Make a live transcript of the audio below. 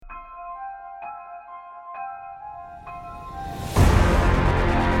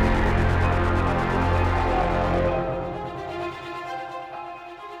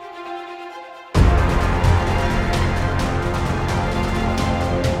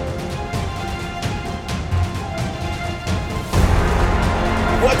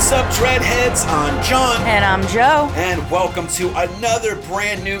What's up, Dreadheads? I'm John. And I'm Joe. And welcome to another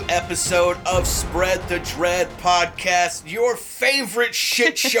brand new episode of Spread the Dread Podcast, your favorite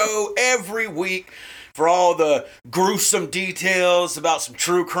shit show every week for all the gruesome details about some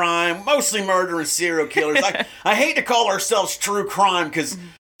true crime, mostly murder and serial killers. I hate to call ourselves true crime because,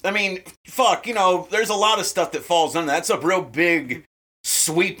 I mean, fuck, you know, there's a lot of stuff that falls under that. That's a real big,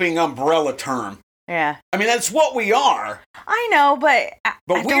 sweeping umbrella term. Yeah. I mean, that's what we are. I know, but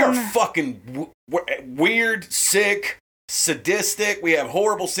we are fucking weird, sick, sadistic. We have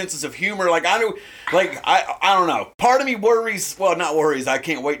horrible senses of humor. I don't know. Part of me worries. Well, not worries. I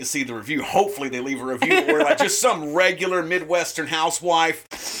can't wait to see the review. Hopefully, they leave a review where we're like just some regular Midwestern housewife,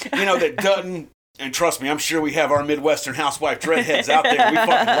 you know, that doesn't. And trust me, I'm sure we have our Midwestern housewife dreadheads out there. We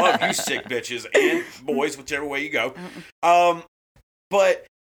fucking love you, sick bitches and boys, whichever way you go. But.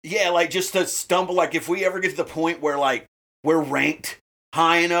 Yeah, like just to stumble, like if we ever get to the point where like we're ranked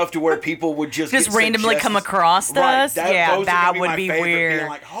high enough to where people would just randomly come across us, that would be weird. Being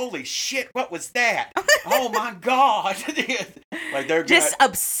like, holy shit, what was that? Oh my god! Like they're just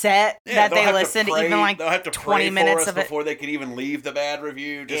upset that they listened to even like they'll have to 20 minutes of it before they could even leave the bad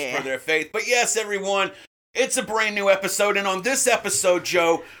review just for their faith. But yes, everyone. It's a brand new episode, and on this episode,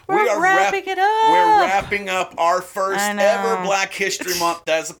 Joe, we're wrapping it up. We're wrapping up our first ever Black History Month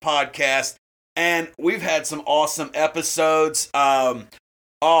as a podcast, and we've had some awesome episodes. Oh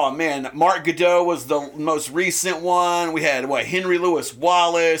man, Mark Godot was the most recent one. We had Henry Louis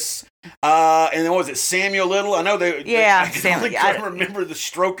Wallace, and then what was it, Samuel Little? I know I remember the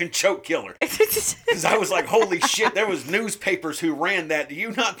stroke and choke killer because I was like, holy shit, there was newspapers who ran that. Do you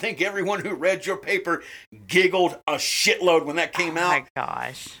not think everyone who read your paper giggled a shitload when that came out? Oh my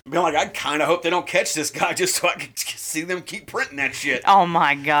gosh! Being like, I kind of hope they don't catch this guy just so I can see them keep printing that shit. Oh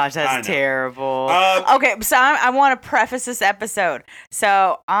my gosh, that's terrible. Okay, so I want to preface this episode. So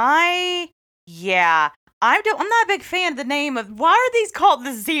I'm not a big fan of the name of. Why are these called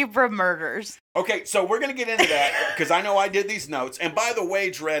the Zebra Murders? Okay, so we're gonna get into that because I know I did these notes. And by the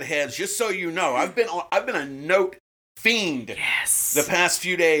way, Dreadheads, just so you know, I've been a note fiend the past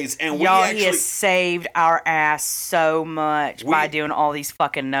few days, and he has saved our ass so much by doing all these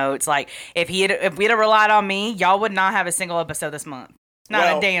fucking notes. Like if we'd have relied on me, y'all would not have a single episode this month.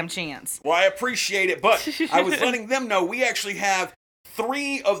 Not a damn chance. Well, I appreciate it, but I was letting them know we actually have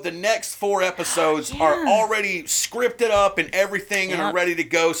 3 of the next 4 episodes are already scripted up and everything and are ready to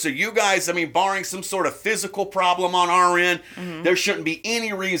go. So you guys, I mean, barring some sort of physical problem on our end, there shouldn't be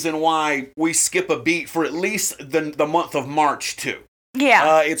any reason why we skip a beat for at least the month of March too.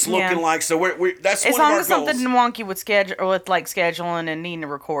 Yeah, it's looking like so. We're that's as one long of our as goals. Something wonky with scheduling and needing to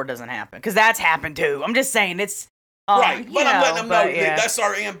record doesn't happen because that's happened too. I'm just saying it's. Right, but I'm letting them know that's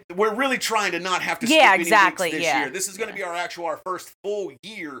our we're really trying to not have to skip any weeks this year. This is going to be our first full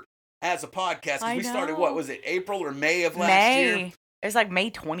year as a podcast. Because we started, what was it, April or May of last year? It was like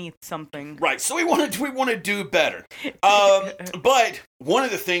May 20th something. Right, so we want to do better. But one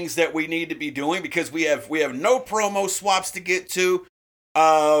of the things that we need to be doing, because we have no promo swaps to get to,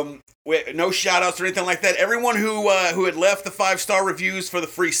 no shout outs or anything like that. Everyone who had left the 5-star reviews for the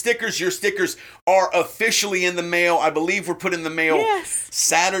free stickers, your stickers are officially in the mail. I believe we're put in the mail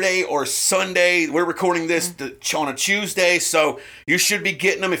Saturday or Sunday. We're recording this on a Tuesday, so you should be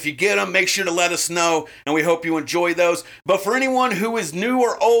getting them. If you get them, make sure to let us know, and we hope you enjoy those. But for anyone who is new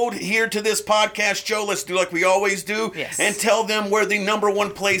or old here to this podcast, Joe, let's do like we always do and tell them where the number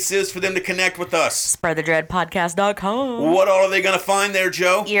one place is for them to connect with us. SpreadTheDreadPodcast.com. What all are they going to find there,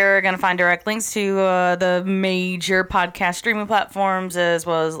 Joe? You're going to find direct links to the major podcast streaming platforms as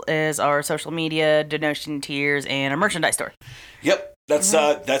well as our social media, donation tiers, and a merchandise store. Yep. That's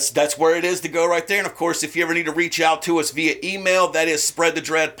where it is to go right there. And of course, if you ever need to reach out to us via email, that is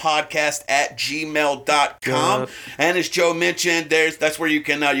spreadthedreadpodcast@gmail.com. And as Joe mentioned, that's where you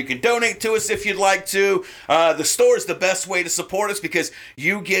can donate to us if you'd like to. The store is the best way to support us because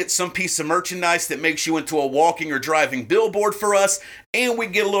you get some piece of merchandise that makes you into a walking or driving billboard for us. And we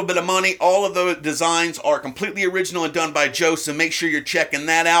get a little bit of money. All of the designs are completely original and done by Joe, so make sure you're checking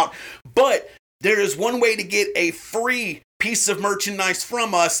that out. But there is one way to get a free piece of merchandise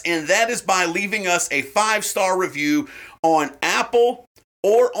from us, and that is by leaving us a 5-star review on Apple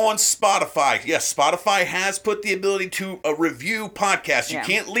or on Spotify. Yes, Spotify has put the ability to review podcasts. You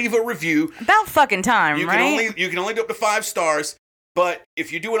can't leave a review. About fucking time, you right? You can only do up to 5 stars. But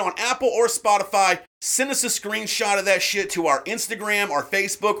if you do it on Apple or Spotify, send us a screenshot of that shit to our Instagram, our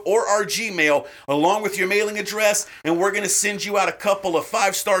Facebook, or our Gmail, along with your mailing address, and we're going to send you out a couple of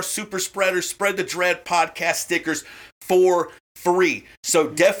 5-star super spreaders, Spread the Dread podcast stickers for free. So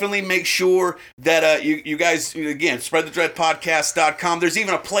definitely make sure that you guys, again, spreadthedreadpodcast.com. There's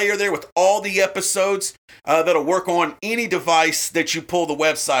even a player there with all the episodes that'll work on any device that you pull the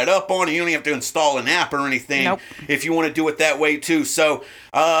website up on. And you don't have to install an app or anything if you want to do it that way too. So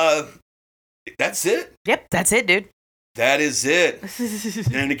that's it. Yep, that's it, dude. That is it.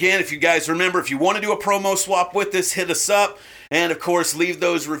 And again, if you guys remember, if you want to do a promo swap with us, hit us up. And of course, leave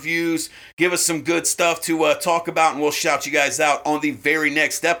those reviews. Give us some good stuff to talk about, and we'll shout you guys out on the very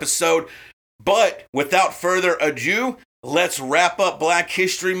next episode. But without further ado, let's wrap up Black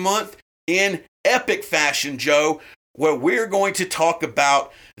History Month in epic fashion, Joe, where we're going to talk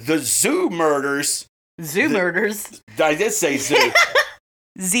about the zoo murders. Murders? I did say zoo.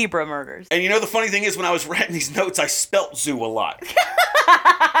 Zebra murders. And you know, the funny thing is, when I was writing these notes, I spelt zoo a lot.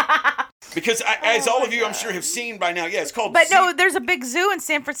 Because as all of you, I'm sure, have seen by now, it's called... But no, there's a big zoo in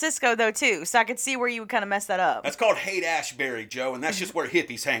San Francisco, though, too. So I could see where you would kind of mess that up. That's called Haight-Ashbury, Joe, and that's just where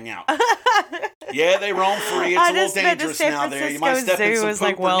hippies hang out. Yeah, they roam free. It's a little dangerous now there. You might step in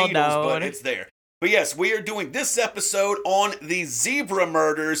some poop or needles, but it's there. But yes, we are doing this episode on the zebra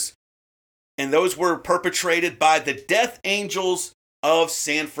murders, and those were perpetrated by the Death Angels of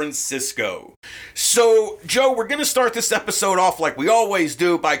San Francisco. So, Joe, we're going to start this episode off like we always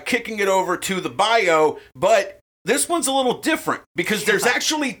do by kicking it over to the bio, but this one's a little different because there's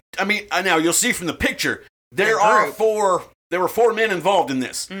actually, I mean, now you'll see from the picture, there were 4 men involved in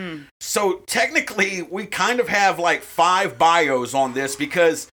this. So technically, we kind of have like 5 bios on this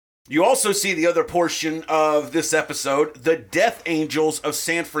because you also see the other portion of this episode, the Death Angels of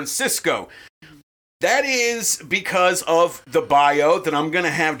San Francisco. That is because of the bio that I'm going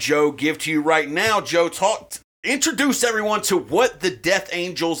to have Joe give to you right now. Joe, introduce everyone to what the Death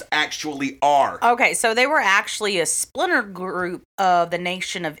Angels actually are. Okay, so they were actually a splinter group of the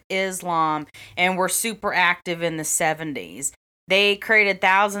Nation of Islam and were super active in the 70s. They created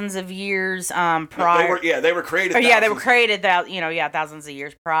thousands of years prior. They were created. They were created thousands of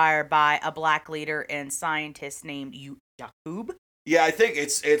years prior by a black leader and scientist named Yaqub. Yeah, I think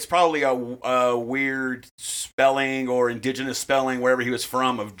it's probably a weird spelling or indigenous spelling wherever he was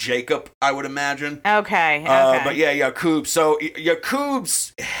from of Jacob, I would imagine. Okay. But yeah, Yaqub. So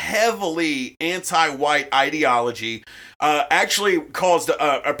Yaqub's heavily anti-white ideology actually caused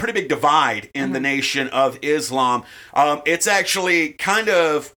a pretty big divide in the Nation of Islam. It's actually kind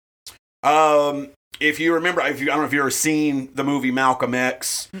of, if you remember, I don't know if you've ever seen the movie Malcolm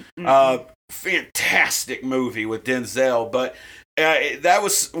X. Fantastic movie with Denzel, but that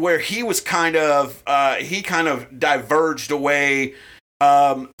was where he was kind of diverged away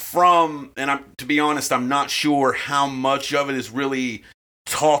from, and to be honest, I'm not sure how much of it is really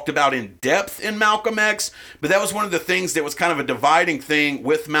talked about in depth in Malcolm X, but that was one of the things that was kind of a dividing thing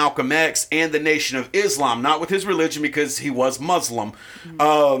with Malcolm X and the Nation of Islam, not with his religion because he was Muslim,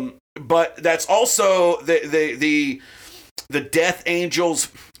 but that's also the Death Angels,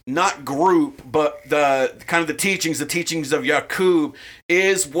 not group, but the teachings of Yaqub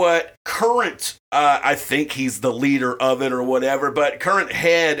is what current, I think he's the leader of it or whatever, but current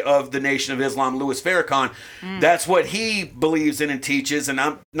head of the Nation of Islam, Louis Farrakhan, that's what he believes in and teaches, and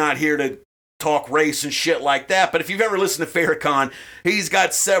I'm not here to talk race and shit like that, but if you've ever listened to Farrakhan, he's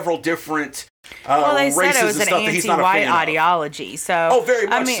got several different they said it was an anti-white ideology. So, very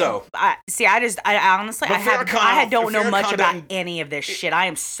much so. I honestly, I don't know much about any of this shit. I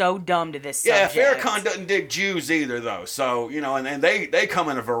am so dumb to this subject. Yeah, Farrakhan doesn't dig Jews either, though. So, and they come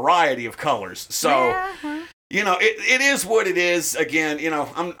in a variety of colors. So, it is what it is. Again,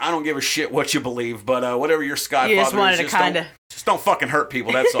 I don't give a shit what you believe, but whatever your Skyfather is, just don't fucking hurt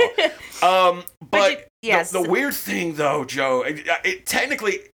people. That's all. But the weird thing, though, Joe, it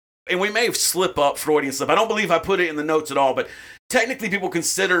technically. And we may have slip up, Freudian slip. I don't believe I put it in the notes at all, but technically people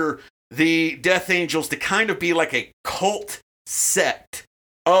consider the Death Angels to kind of be like a cult sect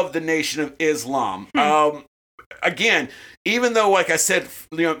of the Nation of Islam. Again, even though, like I said,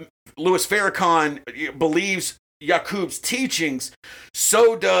 Louis Farrakhan believes Yaqub's teachings,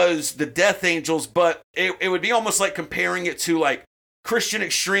 so does the Death Angels, but it would be almost like comparing it to like Christian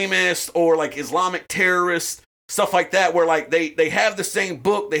extremists or like Islamic terrorists. Stuff like that, where like they have the same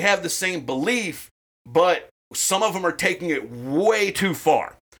book, they have the same belief, but some of them are taking it way too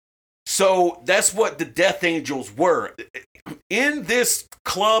far. So that's what the Death Angels were. In this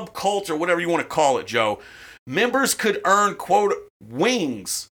club, cult, or whatever you want to call it, Joe, members could earn, quote,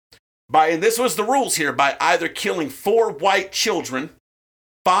 wings and this was the rules here, by either killing 4 white children,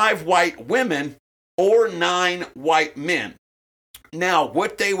 5 white women, or 9 white men. Now,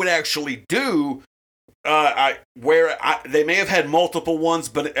 what they would actually do they may have had multiple ones,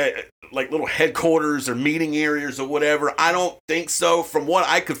 but like little headquarters or meeting areas or whatever. I don't think so. From what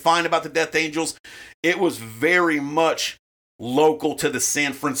I could find about the Death Angels, it was very much local to the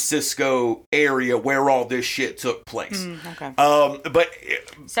San Francisco area where all this shit took place. Okay. But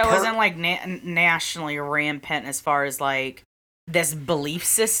so it wasn't like nationally rampant as far as like this belief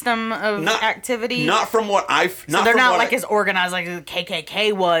system of activity. Not from what I've. So they're not like as organized like the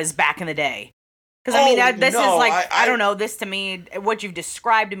KKK was back in the day. Because I mean, this is like I don't know. This to me, what you've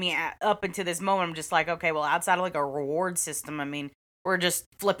described to me up until this moment, I'm just like, okay, well, outside of like a reward system, I mean, we're just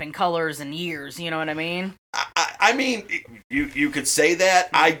flipping colors and years. You know what I mean? I mean, you could say that.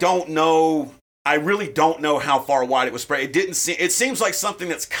 I don't know. I really don't know how far wide it was spread. It didn't seem. It seems like something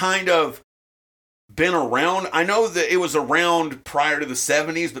that's kind of been around. I know that it was around prior to the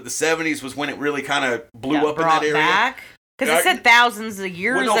 70s, but the 70s was when it really kind of blew up in that area. Back? Because it said thousands of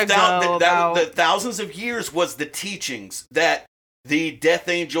years ago. The thousands of years was the teachings that the Death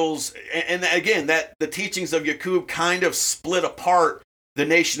Angels, and again, that the teachings of Yaqub kind of split apart the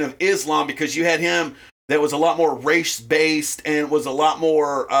Nation of Islam, because you had him that was a lot more race-based and was a lot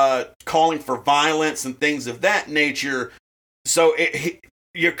more calling for violence and things of that nature. So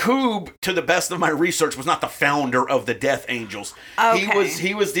Yaqub, to the best of my research, was not the founder of the Death Angels. Okay.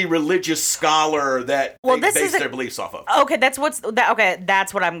 He was the religious scholar that they based their beliefs off of. Okay, that's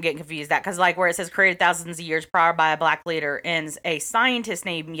what I'm getting confused at, because like where it says created thousands of years prior by a black leader and a scientist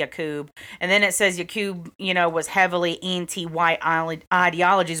named Yaqub, and then it says Yaqub, was heavily anti-white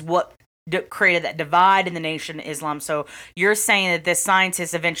ideologies. What created that divide in the Nation of Islam? So you're saying that this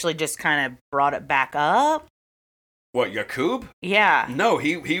scientist eventually just kind of brought it back up? What, Yaqub? Yeah. No,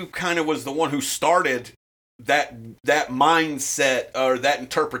 he kind of was the one who started that mindset or that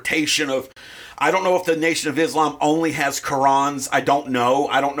interpretation of. I don't know if the Nation of Islam only has Qurans. I don't know.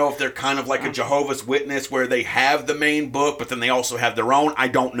 I don't know if they're kind of like a Jehovah's Witness where they have the main book, but then they also have their own. I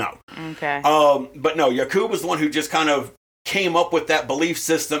don't know. Okay. But no, Yaqub was the one who just kind of came up with that belief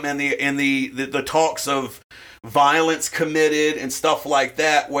system and the talks of violence committed and stuff like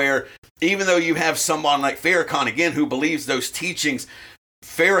that, where even though you have someone like Farrakhan, again, who believes those teachings,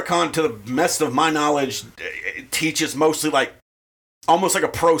 Farrakhan, to the best of my knowledge, teaches mostly like almost like a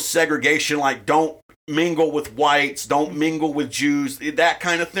pro-segregation, like don't mingle with whites, don't mingle with Jews, that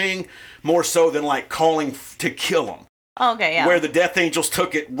kind of thing, more so than like calling to kill them. Okay, yeah. Where the Death Angels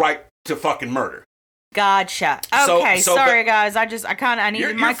took it right to fucking murder. Gotcha. Okay, sorry guys. I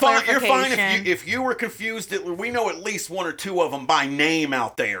needed my clarification. You're fine if you were confused. We know at least one or two of them by name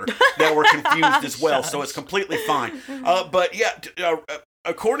out there that were confused as well, so it's completely fine. But yeah,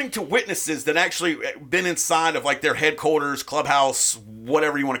 according to witnesses that actually been inside of like their headquarters, clubhouse,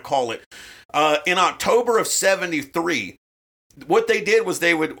 whatever you want to call it, in October of '73, what they did was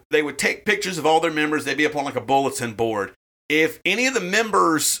they would take pictures of all their members. They'd be up on like a bulletin board. If any of the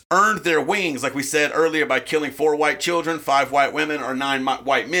members earned their wings, like we said earlier, by killing 4 white children, 5 white women, or 9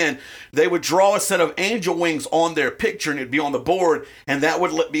 white men, they would draw a set of angel wings on their picture, and it'd be on the board, and that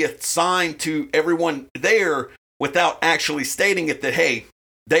would be assigned to everyone there without actually stating it that, hey,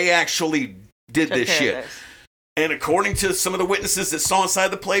 they actually did this shit. And according to some of the witnesses that saw inside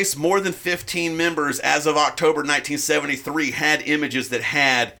the place, more than 15 members as of October 1973 had images that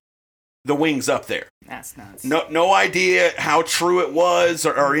had the wings up there. That's nuts. No idea how true it was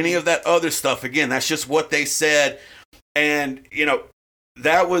or any of that other stuff. Again, that's just what they said. And,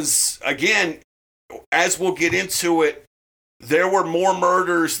 that was, again, as we'll get into it, there were more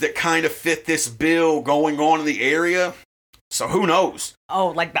murders that kind of fit this bill going on in the area. So who knows? Oh,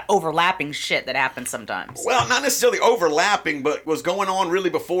 like the overlapping shit that happens sometimes. Well, not necessarily overlapping, but was going on really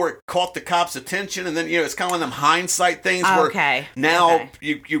before it caught the cops' attention. And then, it's kind of one of them hindsight things where now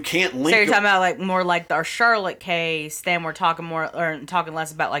you can't link. So you're talking about like more like our Charlotte case, then we're talking talking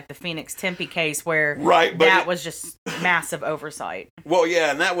less about like the Phoenix Tempe case where that was just massive oversight. Well,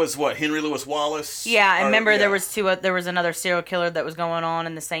 yeah, and that was what, Henry Louis Wallace? Yeah, and remember there was another serial killer that was going on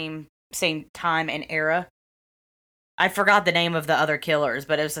in the same time and era. I forgot the name of the other killers,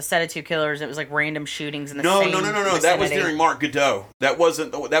 but it was a set of 2 killers. It was like random shootings in the same No. vicinity. That was during Mark Godot. That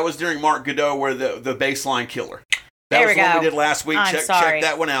was during Mark Godot, where the baseline killer. That was the one we did last week. Check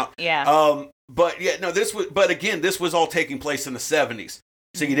that one out. Yeah. But yeah, no, this was all taking place in the 70s.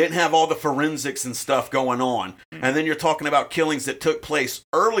 So you didn't have all the forensics and stuff going on. Mm-hmm. And then you're talking about killings that took place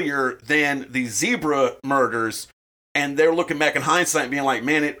earlier than the Zebra murders, and they're looking back in hindsight and being like,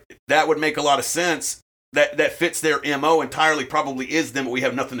 man, that would make a lot of sense. That fits their MO entirely, probably is them, but we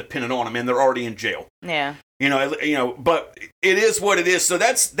have nothing to pin it on them, and they're already in jail. Yeah. But it is what it is. So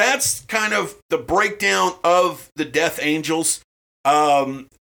that's kind of the breakdown of the Death Angels.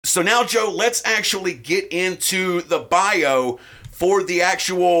 So now, Joe, let's actually get into the bio for the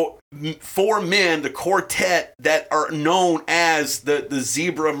actual 4 men, the quartet that are known as the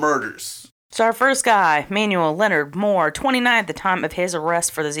Zebra Murders. So our first guy, Manuel Leonard Moore, 29 at the time of his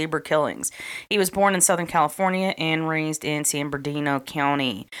arrest for the zebra killings. He was born in Southern California and raised in San Bernardino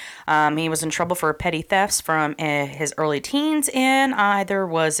County. He was in trouble for petty thefts from his early teens and either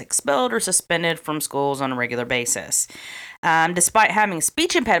was expelled or suspended from schools on a regular basis. Despite having a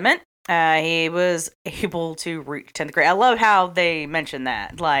speech impediment, he was able to reach 10th grade. I love how they mention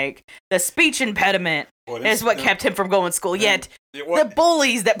that. Like, the speech impediment is what kept him from going to school. Yet, the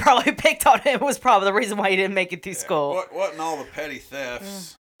bullies that probably picked on him was probably the reason why he didn't make it through school. What and all the petty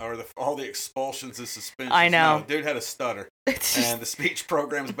thefts or all the expulsions and suspensions. I know. No, dude had a stutter. And the speech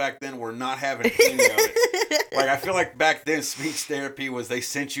programs back then were not having any of it. Like, I feel like back then speech therapy was they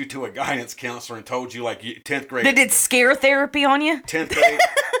sent you to a guidance counselor and told you, like, 10th grade. They did scare therapy on you? 10th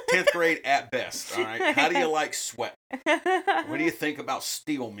grade at best, all right? How do you like sweat? What do you think about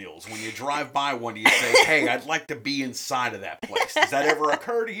steel mills? When you drive by one, do you say, hey, I'd like to be inside of that place? Does that ever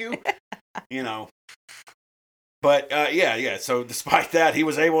occur to you? You know. But, yeah. So, despite that, he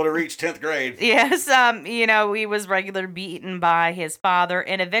was able to reach 10th grade. Yes, he was regularly beaten by his father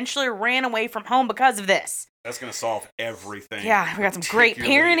and eventually ran away from home because of this. That's going to solve everything. Yeah, we got some great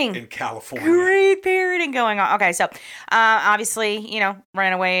parenting. In California. Great parenting going on. Okay, so, obviously,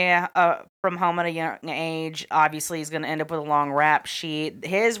 ran away from home at a young age. Obviously, he's going to end up with a long rap sheet.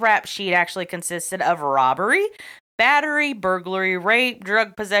 His rap sheet actually consisted of robbery, battery, burglary, rape,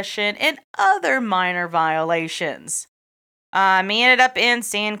 drug possession, and other minor violations. He ended up in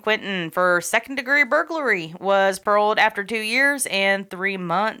San Quentin for second-degree burglary, was paroled after 2 years and 3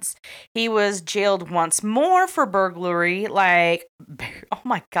 months. He was jailed once more for burglary, oh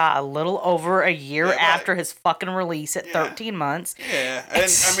my God, a little over a year after his fucking release at 13 months. Yeah,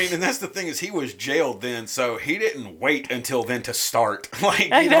 and that's the thing is he was jailed then, so he didn't wait until then to start. What I'm saying?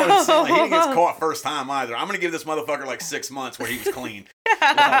 Like, he didn't get caught first time either. I'm going to give this motherfucker 6 months where he was clean.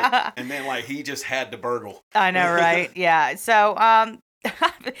 And then he just had to burgle. I know, right? Yeah. So,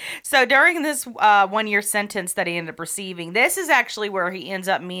 so during this 1 year sentence that he ended up receiving, this is actually where he ends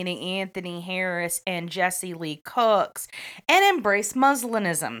up meeting Anthony Harris and Jesse Lee Cooks and embraced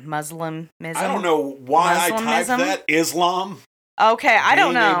Muslimism. I don't know why I typed that. Islam. Okay, I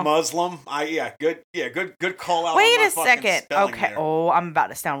don't know. Being a Muslim. Good call out. Wait a second. Okay. There. Oh, I'm about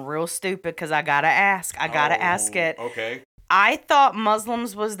to sound real stupid because I gotta ask. Ask it. Okay. I thought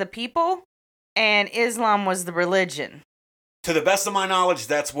Muslims was the people and Islam was the religion. To the best of my knowledge,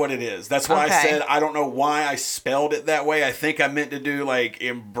 that's what it is. That's why I said I don't know why I spelled it that way. I think I meant to do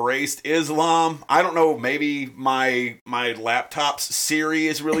embraced Islam. I don't know. Maybe my laptop's Siri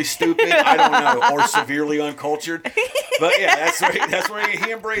is really stupid. I don't know, or severely uncultured. But yeah, that's where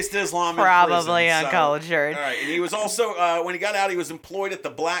he embraced Islam. Probably in prison, uncultured. All right, and he was also when he got out, he was employed at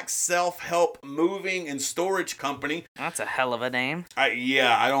the Black Self-Help Moving and Storage Company. That's a hell of a name. I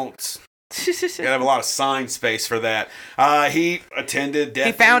don't. You gotta have a lot of sign space for that. He attended Death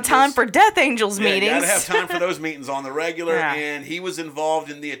He found time for Death Angels meetings. You gotta have time for those meetings on the regular. Yeah. And he was involved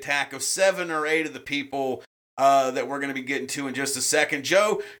in the attack of 7 or 8 of the people that we're going to be getting to in just a second.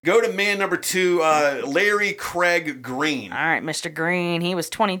 Joe, go to man number 2, Larry Craig Green. All right, Mr. Green. He was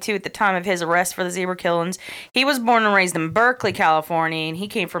 22 at the time of his arrest for the zebra killings. He was born and raised in Berkeley, California, and he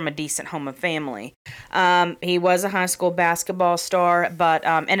came from a decent home and family. He was a high school basketball star, but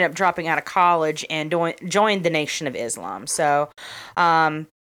ended up dropping out of college and joined the Nation of Islam. So,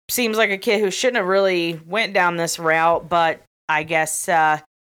 seems like a kid who shouldn't have really went down this route, but I guess...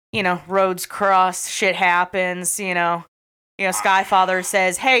 roads cross, shit happens, Skyfather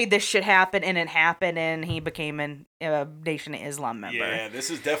says, hey, this should happen, and it happened, and he became a Nation of Islam member. Yeah, this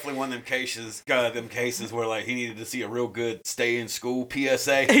is definitely one of them cases where, he needed to see a real good stay-in-school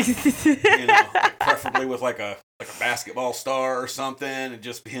PSA, preferably with, a basketball star or something, and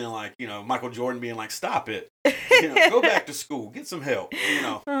just being Michael Jordan being stop it. Go back to school, get some help,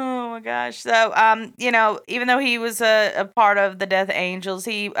 Oh my gosh. So, even though he was a part of the Death Angels,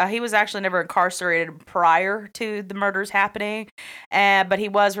 he was actually never incarcerated prior to the murders happening, but he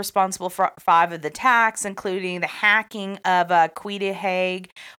was responsible for 5 of the attacks, including the hacking of Quita Hague,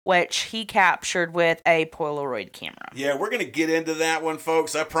 which he captured with a Polaroid camera. Yeah, we're gonna get into that one,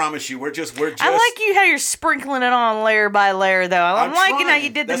 folks. I promise you, we're just. I like how you're sprinkling it on layer by layer, though. I'm liking how you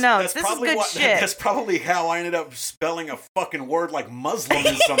did the notes. This is good shit. That's probably how I ended up up spelling a fucking word like Muslim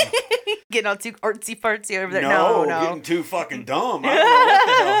in some... Getting all too artsy-fartsy over there. No, getting too fucking dumb. I don't know what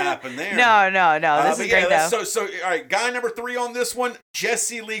the hell happened there. No. This is great, though. So, all right, guy number 3 on this one,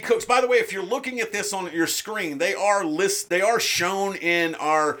 Jesse Lee Cooks. By the way, if you're looking at this on your screen, they are shown in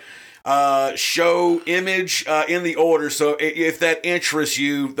our show image in the order. So if that interests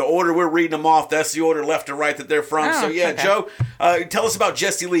you, the order we're reading them off, that's the order left to right that they're from. So yeah, okay. Joe, tell us about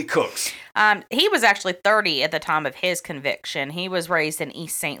Jesse Lee Cooks. He was actually 30 at the time of his conviction. He was raised in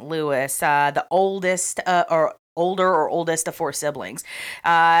East St. Louis, the oldest of 4 siblings.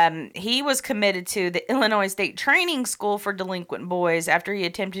 He was committed to the Illinois State Training School for Delinquent Boys after he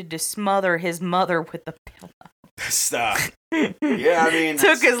attempted to smother his mother with a pillow. Stop. Yeah, I mean...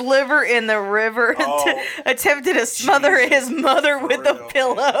 Took his liver in the river, attempted to smother his mother with a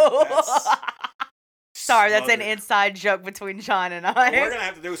pillow. Sorry, that's an inside joke between John and I. Well, we're going to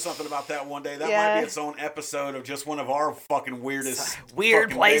have to do something about that one day. That might be its own episode of just one of our fucking weirdest...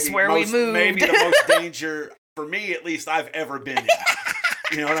 Weird place where we moved. Maybe the most danger, for me at least, I've ever been in.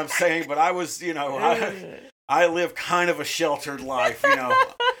 You know what I'm saying? But I was, I live kind of a sheltered life, but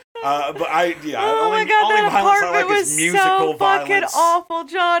only violence I like is musical so fucking awful,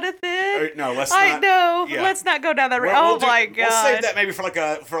 Jonathan. No, let's not. I know. Yeah. Let's not go down that road. My God. We'll save that maybe for like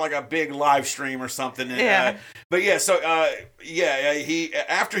a big live stream or something. Yeah. But yeah, so he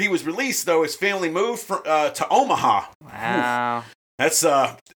after he was released though, his family moved to Omaha. Wow. Oof. That's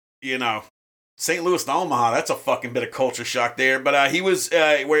St. Louis to Omaha, that's a fucking bit of culture shock there. But he was,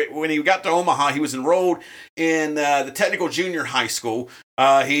 when he got to Omaha, he was enrolled in the technical junior high school.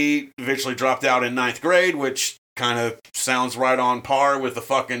 He eventually dropped out in 9th grade, which kind of sounds right on par with the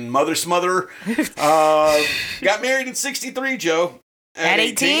fucking mother smotherer. Got married in 63, Joe. At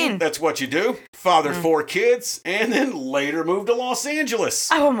 18. That's what you do. Fathered 4 kids, and then later moved to Los Angeles.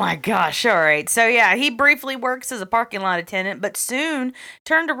 Oh my gosh, all right. So yeah, he briefly works as a parking lot attendant, but soon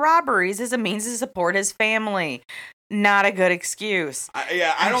turned to robberies as a means to support his family. Not a good excuse.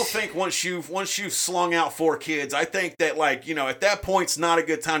 I don't think once you've slung out 4 kids, I think that at that point it's not a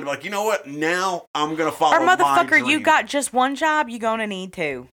good time to be like, you know what, now I'm gonna follow my dream. Or motherfucker, you got just one job, you're gonna need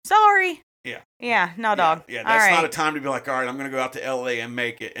 2. Sorry. Yeah, no, dog. Yeah, that's not a time to be like, all right, I'm going to go out to L.A. and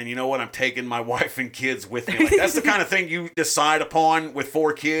make it. And you know what? I'm taking my wife and kids with me. Like, that's the kind of thing you decide upon with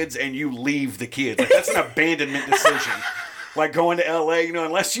 4 kids and you leave the kids. Like, that's an abandonment decision. Like going to L.A.,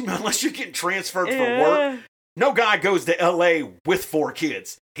 unless you're getting transferred for work. No guy goes to L.A. with 4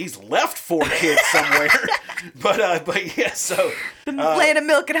 kids. He's left 4 kids somewhere. But yeah, so... the land of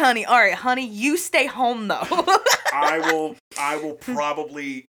milk and honey. All right, honey, you stay home, though. I will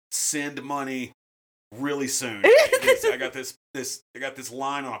probably... send money really soon. I got this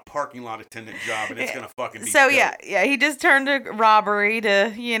line on a parking lot attendant job, and it's gonna fucking be so dope. yeah. He just turned to robbery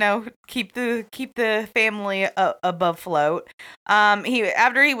to keep the family above float.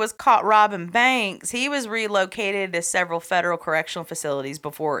 After he was caught robbing banks, he was relocated to several federal correctional facilities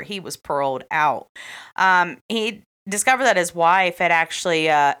before he was paroled out. He discovered that his wife had actually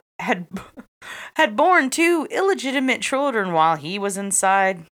had born 2 illegitimate children while he was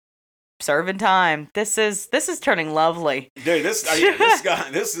inside serving time. This is turning lovely. Dude, this guy,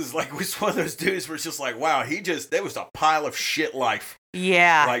 this is like one of those dudes where it's just like, wow, there was a pile of shit life.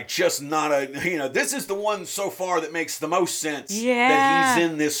 Yeah. Like, just not this is the one so far that makes the most sense that he's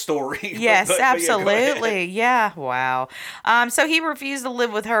in this story. Yes, absolutely. Yeah. Wow. So he refused to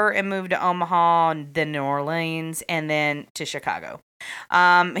live with her and moved to Omaha, then New Orleans, and then to Chicago.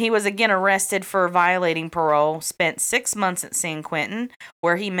 He was again arrested for violating parole, spent 6 months at San Quentin,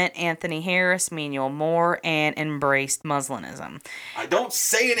 where he met Anthony Harris, Manuel Moore, and embraced Muslimism. I don't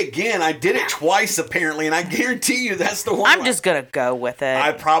say it again. I did it twice, apparently, and I guarantee you that's the one. I'm just going to go with it.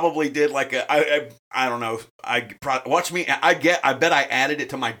 I probably did I don't know. Watch me. I bet I added it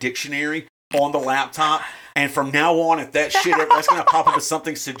to my dictionary on the laptop. And from now on, if that shit that's gonna pop up as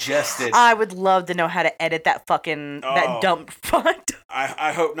something suggested. I would love to know how to edit that that dump font.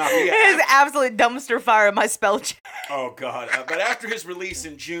 I hope not. Yeah, it is absolute dumpster fire in my spell check. Oh God! But after his release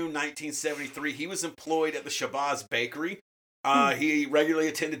in June 1973, he was employed at the Shabazz Bakery. He regularly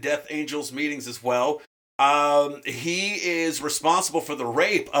attended Death Angels meetings as well. He is responsible for the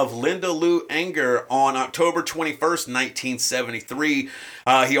rape of Linda Lou Anger on October 21st, 1973.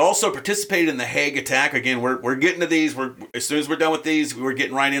 He also participated in the Hague attack. Again, we're getting to these. As soon as we're done with these, we're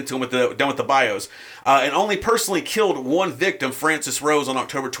getting right into them done with the bios. And only personally killed 1 victim, Francis Rose, on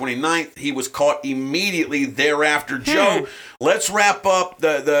October 29th. He was caught immediately thereafter. Joe, let's wrap up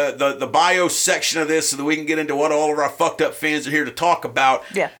the bio section of this so that we can get into what all of our fucked up fans are here to talk about.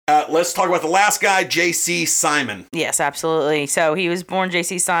 Yeah. Let's talk about the last guy, J.C. J.C. Simon. Yes, absolutely. So he was born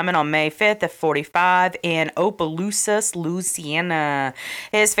J.C. Simon on May 5th of 45 in Opelousas, Louisiana.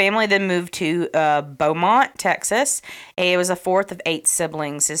 His family then moved to Beaumont, Texas. He was the fourth of 8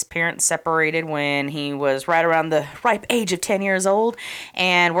 siblings. His parents separated when he was right around the ripe age of 10 years old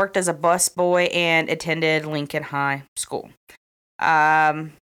and worked as a busboy and attended Lincoln High School.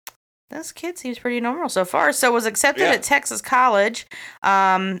 This kid seems pretty normal so far. So was accepted at Texas College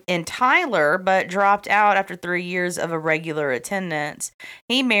in Tyler, but dropped out after 3 years of irregular attendance.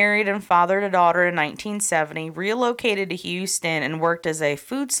 He married and fathered a daughter in 1970, relocated to Houston, and worked as a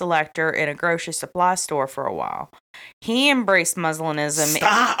food selector in a grocery supply store for a while. He embraced Muslimism.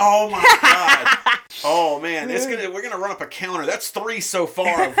 Stop! Oh my God! Oh man, we're gonna run up a counter. That's 3 so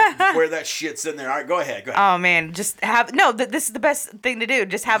far of where that shit's in there. All right, go ahead. Oh man, just this is the best thing to do.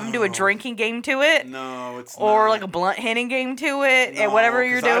 Just have him do a drinking game to it. No, it's not. Or like a blunt hitting game to it, and whatever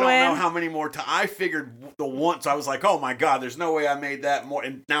you're doing. I don't know how many more times. I figured the once I was like, oh my God, there's no way I made that more,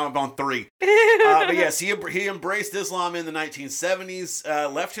 and now I'm on 3. But yes, he embraced Islam in the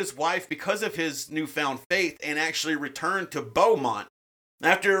 1970s, left his wife because of his newfound faith, and actually returned to Beaumont.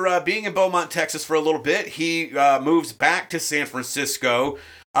 After being in Beaumont, Texas for a little bit, he moves back to San Francisco.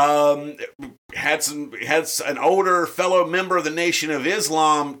 Had an older fellow member of the Nation of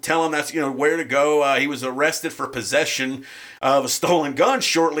Islam tell him that's where to go. He was arrested for possession of a stolen gun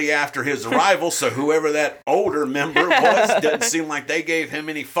shortly after his arrival. So whoever that older member was, doesn't seem like they gave him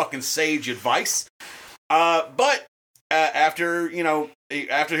any fucking sage advice. But after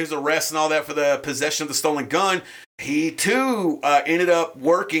his arrest and all that for the possession of the stolen gun, he too ended up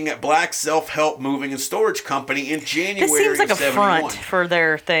working at Black Self-Help Moving and Storage Company in January. This seems like a 71. front for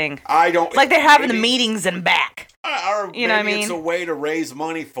their thing. I don't like they're having the meetings in back. Or maybe what I mean? It's a way to raise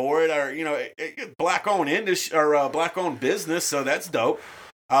money for it, or black-owned industry or black-owned business. So that's dope.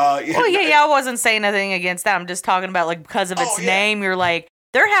 I wasn't saying nothing against that. I'm just talking about because of its name. You're like.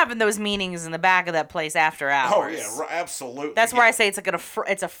 They're having those meetings in the back of that place after hours. Oh yeah, absolutely. That's where I say it's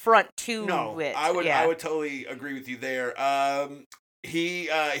it's a front to it. I would totally agree with you there. He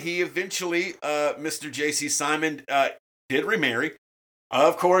eventually, Mr. J.C. Simon, did remarry.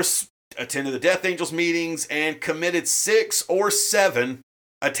 Of course, attended the Death Angels meetings and committed 6 or 7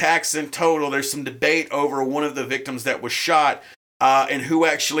 attacks in total. There's some debate over one of the victims that was shot and who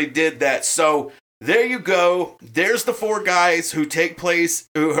actually did that. So. There you go. There's the 4 guys who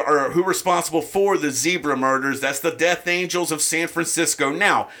who are responsible for the zebra murders. That's the Death Angels of San Francisco.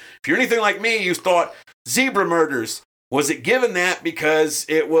 Now, if you're anything like me, you thought zebra murders. Was it given that because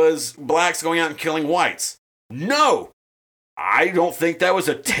it was blacks going out and killing whites? No. I don't think that was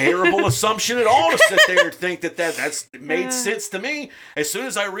a terrible assumption at all to sit there and think that's made sense to me. As soon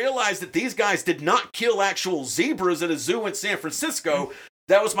as I realized that these guys did not kill actual zebras at a zoo in San Francisco,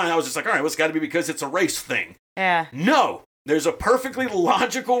 I was just like, all right, well, it's got to be because it's a race thing. Yeah. No, there's a perfectly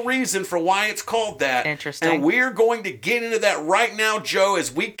logical reason for why it's called that. Interesting. And we're going to get into that right now, Joe,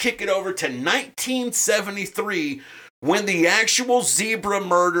 as we kick it over to 1973, when the actual zebra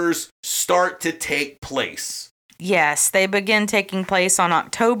murders start to take place. Yes, they begin taking place on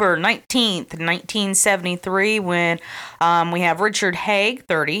October 19th, 1973, when we have Richard Haig,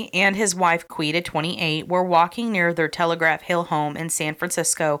 30, and his wife, Quita, 28, were walking near their Telegraph Hill home in San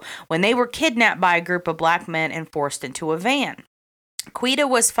Francisco when they were kidnapped by a group of black men and forced into a van. Quita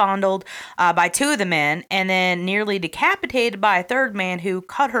was fondled by 2 of the men and then nearly decapitated by a third man who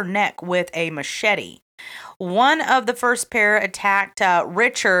cut her neck with a machete. One of the first pair attacked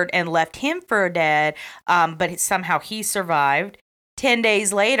Richard and left him for dead, but somehow he survived. 10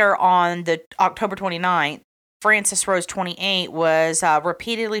 days later, on the October 29th, Frances Rose, 28, was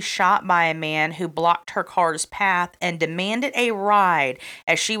repeatedly shot by a man who blocked her car's path and demanded a ride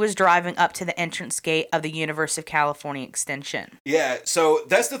as she was driving up to the entrance gate of the University of California Extension. Yeah, so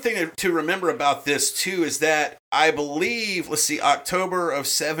that's the thing to remember about this, too, is that I believe, October of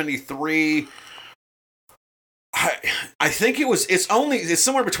 73... I think it's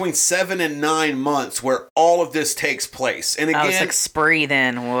somewhere between 7 and 9 months where all of this takes place. And again, it's like spree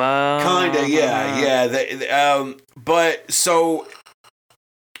then. Whoa. Kinda, yeah. But so,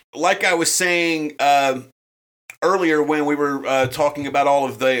 like I was saying earlier when we were talking about all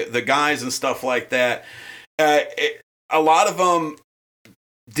of the guys and stuff like that, a lot of them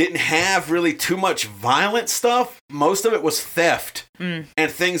didn't have really too much violent stuff. Most of it was theft and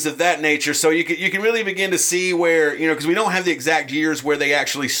things of that nature. So you can really begin to see where, because we don't have the exact years where they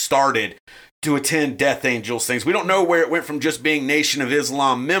actually started to attend Death Angels things. We don't know where it went from just being Nation of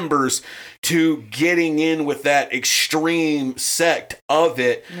Islam members to getting in with that extreme sect of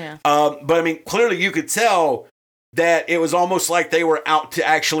it. Yeah. But I mean, clearly you could tell that it was almost like they were out to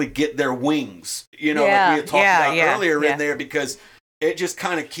actually get their wings. You know, like we had talked about earlier in there, because it just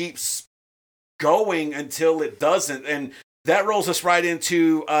kind of keeps going until it doesn't. And that rolls us right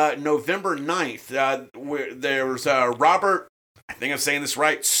into November 9th. Where there was Robert, I think I'm saying this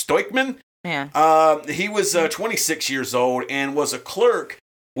right, Stoikman. Yeah. He was 26 years old and was a clerk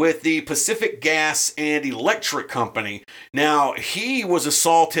with the Pacific Gas and Electric Company. Now, he was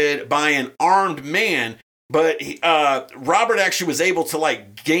assaulted by an armed man, but Robert actually was able to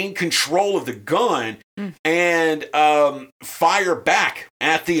like gain control of the gun and fire back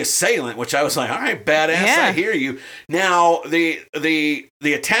at the assailant, which I was like, all right, badass, I hear you. Now, the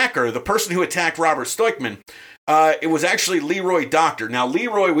attacker, the person who attacked Robert Stoikman, it was actually Leroy Doctor. Now,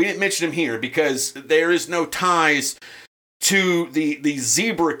 Leroy, we didn't mention him here because there is no ties to the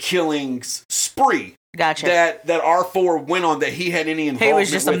zebra killings spree. Gotcha. That R4 went on, that he had any involvement. He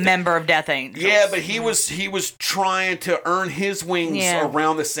was just a member of Death Angels. Yeah, but he was trying to earn his wings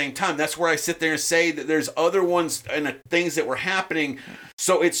around the same time. That's where I sit there and say that there's other ones and things that were happening.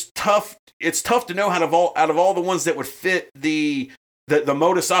 So it's tough. It's tough to know out of all the ones that would fit the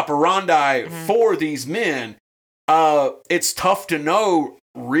modus operandi for these men. It's tough to know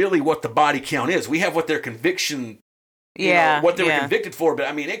really what the body count is. We have what their conviction. What they were convicted for, but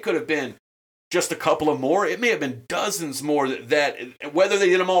I mean, it could have been just a couple of more. It may have been dozens more that whether they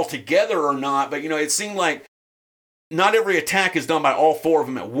did them all together or not, but it seemed like not every attack is done by all four of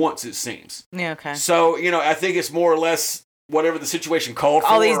them at once, it seems. Yeah, okay. So, I think it's more or less whatever the situation called for.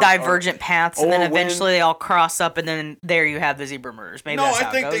 All these divergent paths, and then eventually they all cross up, and then there you have the zebra murders. Maybe that's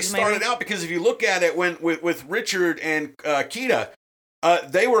how it goes. they started out, because if you look at it, with Richard and Kita,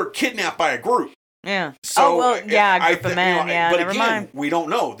 they were kidnapped by a group. Yeah. So, a group of men. But never again, mind. We don't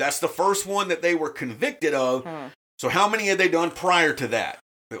know. That's the first one that they were convicted of. So how many had they done prior to that?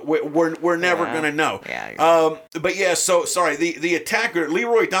 We're never going to know. Yeah. But yeah, so sorry. The attacker,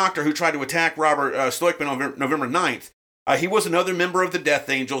 Leroy Doctor, who tried to attack Robert Stoikman on November 9th, he was another member of the Death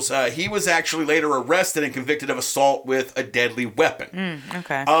Angels. He was actually later arrested and convicted of assault with a deadly weapon.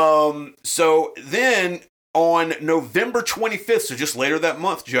 Okay. So then on November 25th, so just later that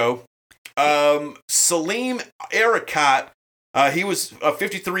month, Joe, Salim Erekat, he was a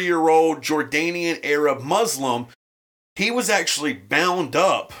 53-year-old Jordanian Arab Muslim. He was actually bound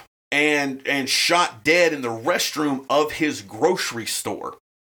up and shot dead in the restroom of his grocery store.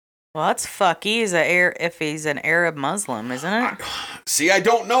 Well, that's fucky. If he's an Arab Muslim, isn't it? See, I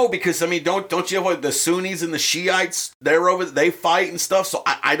don't know, because I mean, don't you have the Sunnis and the Shiites? They fight and stuff. So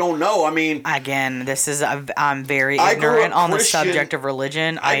I don't know. I mean, again, I'm very ignorant on the subject of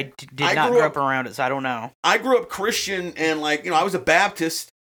religion. I did not grow up around it, so I don't know. I grew up Christian, and I was a Baptist,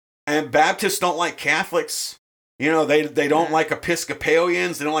 and Baptists don't like Catholics. They don't like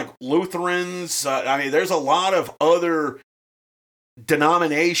Episcopalians. They don't like Lutherans. I mean, there's a lot of other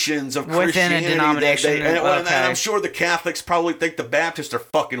denominations of Christianity within a denomination, and I'm sure the Catholics probably think the Baptists are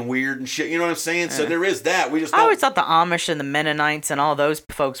fucking weird and shit. You know what I'm saying? So there is that. I always thought the Amish and the Mennonites and all those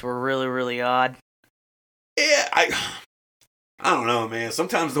folks were really, really odd. Yeah, I don't know, man.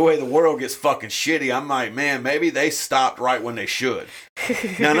 Sometimes the way the world gets fucking shitty, I'm like, man, maybe they stopped right when they should.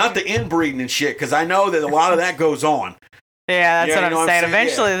 Now, not the inbreeding and shit, because I know that a lot of that goes on. Yeah, that's what I'm saying.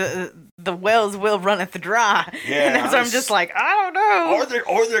 Eventually, the wells will runneth dry. Yeah, and that's what I'm just like, I don't know.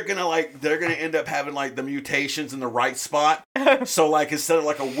 Or they're gonna end up having the mutations in the right spot. So instead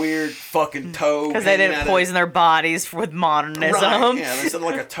of a weird fucking toe, because they didn't poison their bodies with modernism. Right, yeah, instead of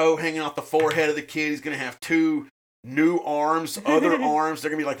a toe hanging off the forehead of the kid, he's gonna have two new arms, other arms.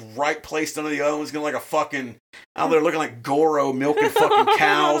 They're gonna be right placed under the other one's gonna a fucking out there looking like Goro milking fucking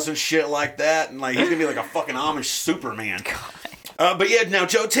cows and shit like that, and he's gonna be a fucking Amish Superman. But yeah, now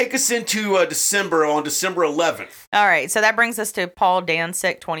Joe, take us into December, on December 11th. All right, so that brings us to Paul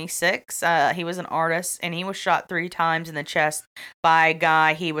Dansick, 26. He was an artist, and he was shot 3 times in the chest by a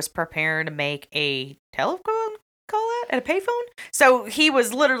guy he was preparing to make a telephone call at a payphone. So he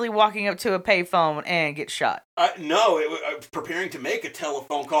was literally walking up to a payphone and get shot. No, preparing to make a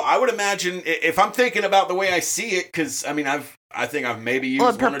telephone call. I would imagine, if I'm thinking about the way I see it, because I mean, I think I've maybe used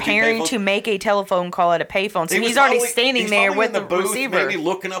one or two payphones. Preparing to make a telephone call at a payphone. So he's already standing there with the booth, receiver. Maybe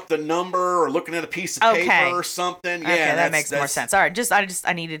looking up the number or looking at a piece of paper or something. Okay, yeah, that makes more sense. All right,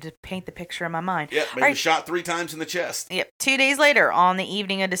 I needed to paint the picture in my mind. Yep, but he was shot 3 times in the chest. Yep. 2 days later, on the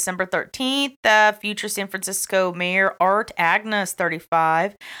evening of December 13th, future San Francisco Mayor Dr. Art Agnes,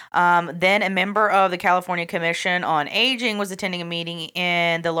 35, then a member of the California Commission on Aging, was attending a meeting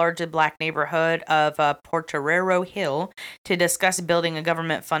in the largely black neighborhood of Potrero Hill to discuss building a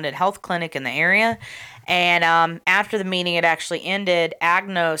government-funded health clinic in the area. And after the meeting had actually ended,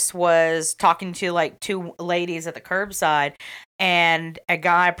 Agnos was talking to like two ladies at the curbside, and a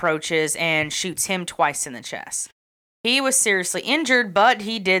guy approaches and shoots him twice in the chest. He was seriously injured, but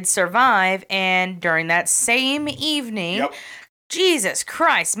he did survive. And during that same evening, Jesus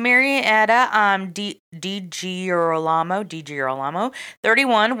Christ, Marietta DiGirolamo,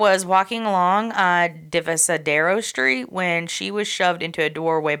 31, was walking along Divisadero Street when she was shoved into a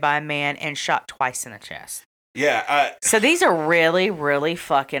doorway by a man and shot twice in the chest. Yeah. So these are really, really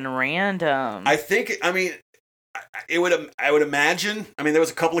fucking random. I would imagine. I mean, there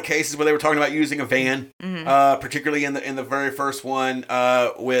was a couple of cases where they were talking about using a van, particularly in the very first one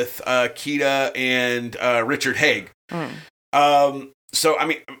with Keita and Richard Haig. So I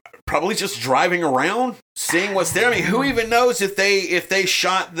mean, probably just driving around, seeing what's there. I mean, who even knows if they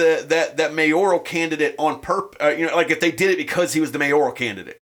shot that mayoral candidate on purpose? Like if they did it because he was the mayoral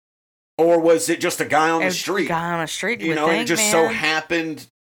candidate, or was it just a guy on the street? Guy on the street, and it just so happened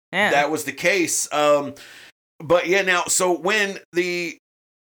that was the case. But yeah, now so when she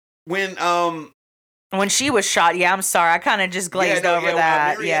was shot, I'm sorry, I kind of just glazed over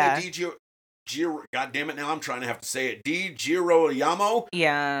that. God damn it! Now I'm trying to have to say it. DiGirolamo.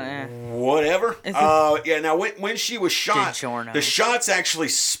 Yeah. Whatever. Now when she was shot, the shots actually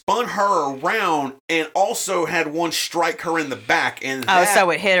spun her around and also had one strike her in the back. And so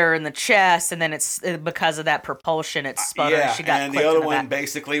it hit her in the chest, and then it's because of that propulsion, it spun her. She got and the other one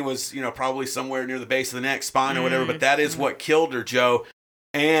basically was probably somewhere near the base of the neck, spine or whatever. But that is what killed her, Joe.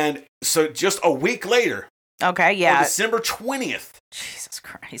 And so just a week later. Okay. Yeah. On December 20th. Jesus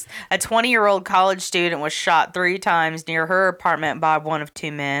Christ. A 20-year-old college student was shot 3 times near her apartment by one of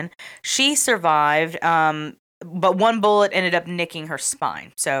 2 men. She survived, but one bullet ended up nicking her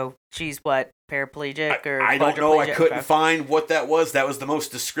spine. So she's paraplegic or I don't know. I couldn't find what that was. That was the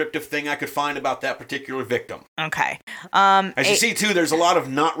most descriptive thing I could find about that particular victim. Okay. As you see, too, there's a lot of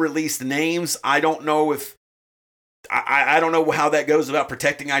not released names. I don't know if... I don't know how that goes about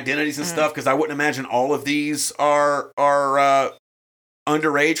protecting identities and stuff, because I wouldn't imagine all of these are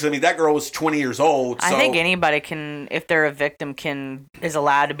underage. I mean, that girl was 20 years old. So. I think anybody can, if they're a victim, is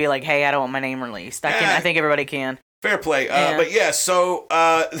allowed to be like, hey, I don't want my name released. I think everybody can. Fair play. But yeah, so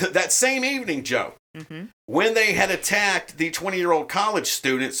that same evening, Joe, when they had attacked the 20-year-old college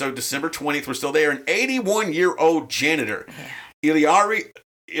student, so December 20th, we're still there, an 81-year-old janitor,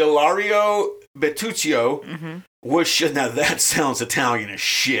 Ilario Bertuccio, now that sounds Italian as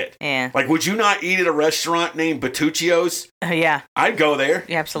shit. Yeah. Like, would you not eat at a restaurant named Bertuccio's? Yeah. I'd go there.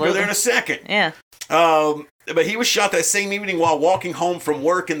 Yeah, absolutely. Go there in a second. Yeah. But he was shot that same evening while walking home from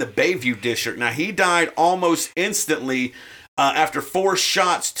work in the Bayview district. Now, he died almost instantly after 4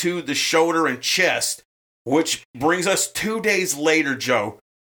 shots to the shoulder and chest, which brings us 2 days later, Joe,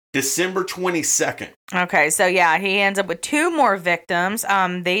 December 22nd. Okay, so yeah, he ends up with 2 more victims.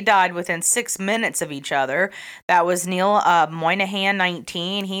 They died within 6 minutes of each other. That was Neil Moynihan,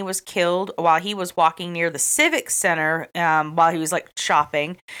 19. He was killed while he was walking near the Civic Center while he was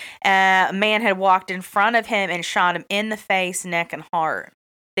shopping. A man had walked in front of him and shot him in the face, neck, and heart.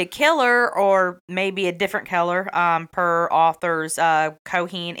 The killer, or maybe a different killer, per authors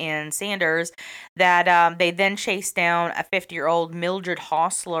Cohen and Sanders, that they then chased down a 50-year-old Mildred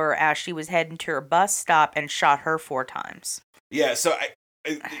Hostler as she was heading to her bus stop and shot her 4 times. Yeah, so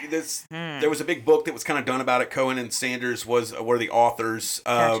there was a big book that was kind of done about it. Cohen and Sanders were the authors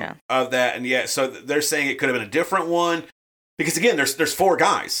of that, and yeah, so they're saying it could have been a different one. Because again, there's 4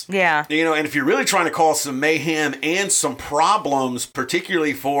 guys. Yeah. And if you're really trying to cause some mayhem and some problems,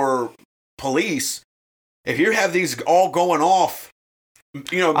 particularly for police, if you have these all going off,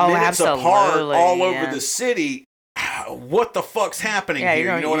 minutes apart all over the city, what the fuck's happening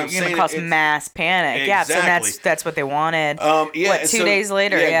here? You know what I'm saying? You're going to cause mass panic. Exactly. Yeah, so that's what they wanted. 2 days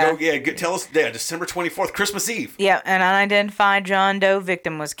later? Tell us, December 24th, Christmas Eve. Yeah, an unidentified John Doe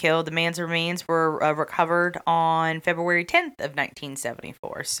victim was killed. The man's remains were recovered on February 10th of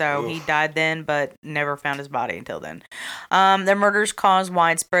 1974. So he died then, but never found his body until then. The murders caused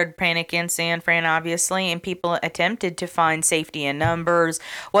widespread panic in San Fran, obviously, and people attempted to find safety in numbers,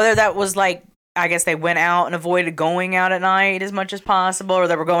 whether that was I guess they went out and avoided going out at night as much as possible, or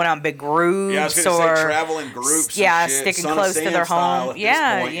they were going out in big groups. Yeah, I was going to say travel in groups. Yeah, and shit. sticking close to their home.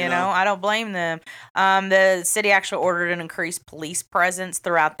 Yeah, point, I don't blame them. The city actually ordered an increased police presence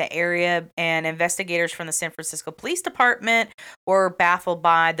throughout the area, and investigators from the San Francisco Police Department were baffled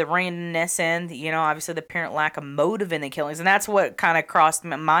by the randomness and, obviously the apparent lack of motive in the killings. And that's what kind of crossed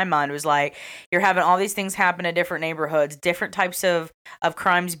my mind, was like, you're having all these things happen in different neighborhoods, different types of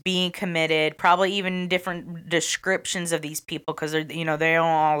crimes being committed, probably even different descriptions of these people, because they're, they don't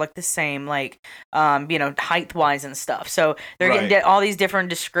all look the same, like, height wise and stuff. So they're getting all these different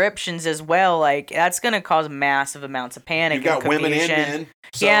descriptions as well. Like, that's going to cause massive amounts of panic. You've got women and men.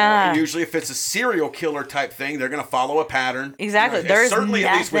 So usually if it's a serial killer type thing, they're going to follow a pattern. Exactly. There's certainly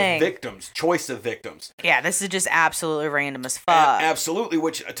nothing. At least with victims, choice of victims. Yeah, this is just absolutely random as fuck. Absolutely,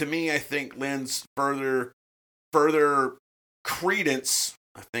 which to me I think lends further credence,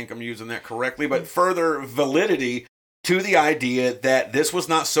 I think I'm using that correctly, but further validity to the idea that this was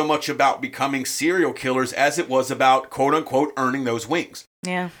not so much about becoming serial killers as it was about, quote unquote, earning those wings.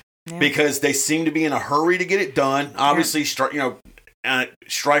 Yeah. Because they seem to be in a hurry to get it done. Obviously,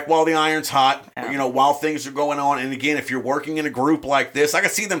 strike while the iron's hot, while things are going on. And again, if you're working in a group like this, I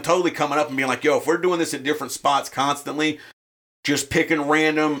can see them totally coming up and being like, yo, if we're doing this at different spots constantly, just picking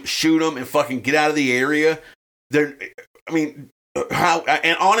random, shoot them, and fucking get out of the area. And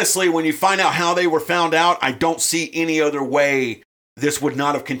honestly, when you find out how they were found out, I don't see any other way this would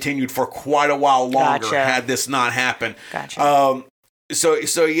not have continued for quite a while longer had this not happened. Gotcha.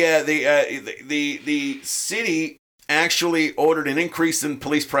 So yeah, the city actually ordered an increase in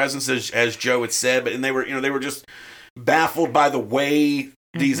police presence, as Joe had said, and they were just baffled by the way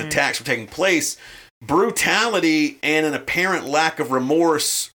these attacks were taking place. Brutality and an apparent lack of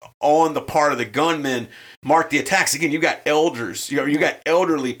remorse on the part of the gunmen marked the attacks. Again, you got elders, you got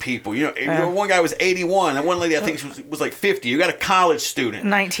elderly people. One guy was 81, and one lady I think was like 50. You got a college student,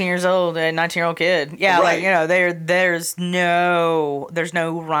 19 years old, a 19-year-old kid. Yeah, right. There's no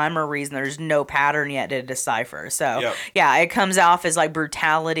rhyme or reason. There's no pattern yet to decipher. So yeah, it comes off as like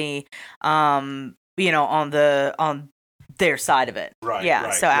brutality, on their side of it. Right. Yeah,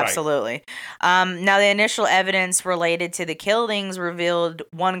 so absolutely. Now, the initial evidence related to the killings revealed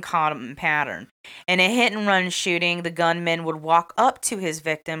one common pattern. In a hit-and-run shooting, the gunman would walk up to his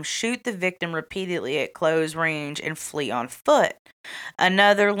victim, shoot the victim repeatedly at close range, and flee on foot.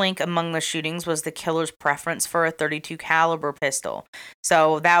 Another link among the shootings was the killer's preference for a .32 caliber pistol.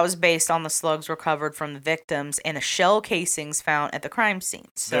 So that was based on the slugs recovered from the victims and the shell casings found at the crime scene.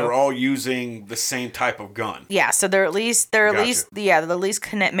 So they're all using the same type of gun. Yeah, so they're at least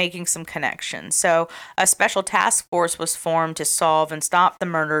making some connections. So a special task force was formed to solve and stop the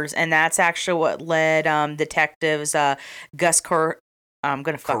murders, and that's actually what led detectives Gus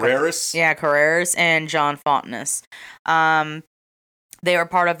Carreras. Yeah, Carreras and John Fonteness. They were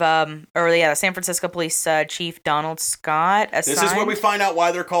part of the San Francisco Police Chief Donald Scott. Assigned. This is where we find out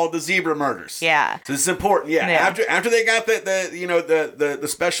why they're called the Zebra Murders. Yeah, so this is important. Yeah, after they got the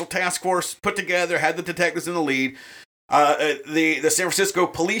special task force put together, had the detectives in the lead. The San Francisco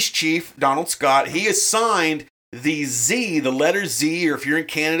Police Chief Donald Scott, he assigned the letter Z, or if you're in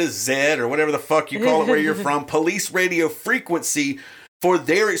Canada, Z, or whatever the fuck you call it where you're from, police radio frequency for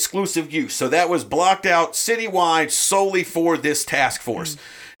their exclusive use. So that was blocked out citywide solely for this task force.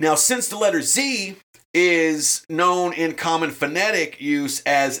 Now, since the letter Z is known in common phonetic use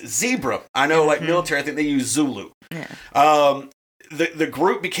as zebra, I know like military, I think they use Zulu. Yeah. The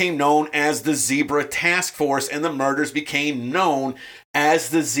group became known as the Zebra Task Force, and the murders became known as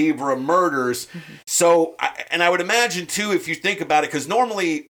the Zebra Murders. So, and I would imagine too, if you think about it, because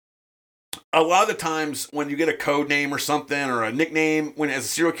normally a lot of the times when you get a code name or something or a nickname as a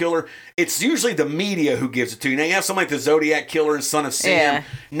serial killer, it's usually the media who gives it to you. Now you have something like the Zodiac Killer and Son of Sam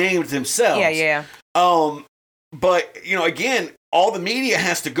named themselves. Yeah. But again, all the media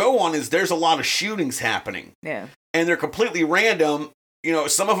has to go on is there's a lot of shootings happening. Yeah. And they're completely random.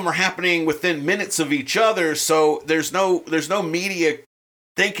 Some of them are happening within minutes of each other. So there's no media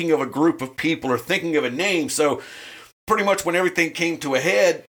thinking of a group of people or thinking of a name. So pretty much when everything came to a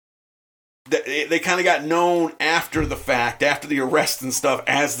head, they kind of got known after the fact, after the arrest and stuff,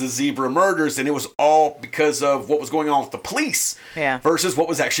 as the Zebra Murders, and it was all because of what was going on with the police versus what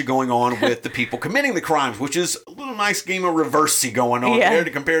was actually going on with the people committing the crimes, which is a little nice game of reversey going on there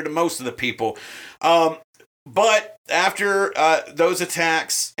compared to most of the people. But after those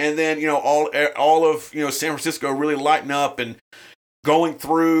attacks, and then all of San Francisco really lighting up and going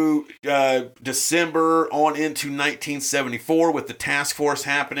through December on into 1974 with the task force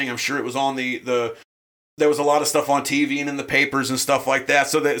happening. I'm sure it was on there was a lot of stuff on TV and in the papers and stuff like that.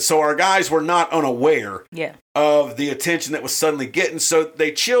 So our guys were not unaware of the attention that was suddenly getting. So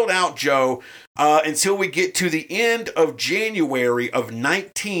they chilled out, Joe, until we get to the end of January of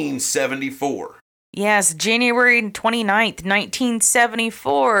 1974. Yes, January 29th,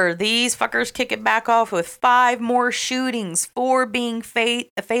 1974. These fuckers kick it back off with 5 more shootings, 4 being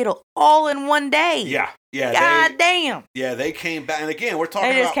fatal, all in one day. Yeah. God damn. Yeah, they came back. And again, we're talking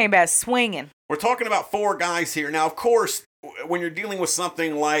about... They just came back swinging. We're talking about 4 guys here. Now, of course, when you're dealing with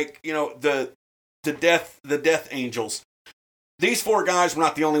something like, the Death Angels, these 4 guys were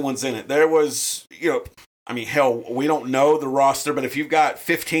not the only ones in it. There was, hell, we don't know the roster, but if you've got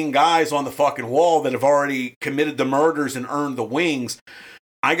 15 guys on the fucking wall that have already committed the murders and earned the wings,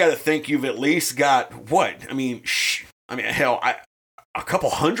 I got to think you've at least got what? Hell, a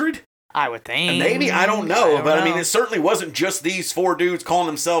couple hundred? I would think. Maybe, I don't know. It certainly wasn't just these 4 dudes calling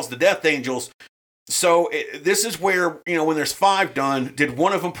themselves the Death Angels. So this is where, when there's 5 done, did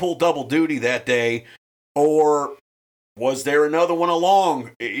one of them pull double duty that day? Or was there another one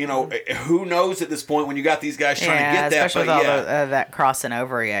along? Who knows at this point when you got these guys trying to get that? Especially with all that crossing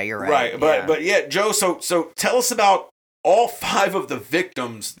over. Yeah, you're right. Right, but yeah, Joe, so tell us about all 5 of the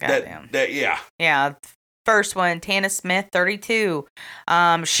victims. Yeah. First one, Tana Smith, 32.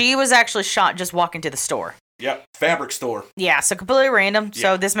 She was actually shot just walking to the store. Yep, fabric store. Yeah, so completely random. Yeah.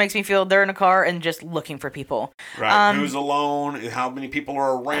 So this makes me feel they're in a car and just looking for people. Right, who's alone, how many people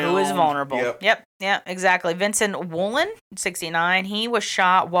are around. Who is vulnerable. Yep, exactly. Vincent Woolen, 69, he was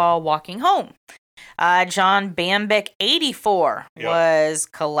shot while walking home. John Bambick, 84, was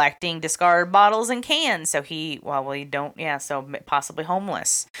collecting discarded bottles and cans. So so possibly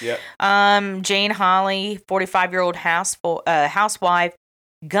homeless. Yep. Jane Holly, 45-year-old housewife,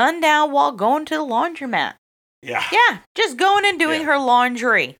 gunned down while going to the laundromat. Yeah. Yeah, just going and doing her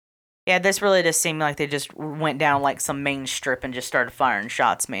laundry. Yeah, this really does seem like they just went down like some main strip and just started firing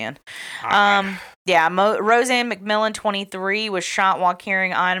shots, man. Roseanne McMillan, 23, was shot while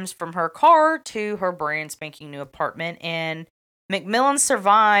carrying items from her car to her brand spanking new apartment. And McMillan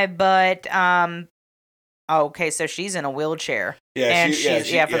survived, but so she's in a wheelchair. Yeah, and she's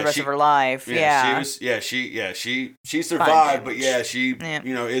for the rest of her life. She survived, but she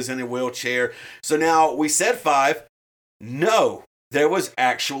is in a wheelchair. So now we said 5. No, there was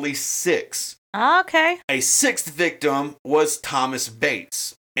actually 6. Okay. A 6th victim was Thomas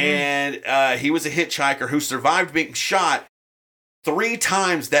Bates, and he was a hitchhiker who survived being shot 3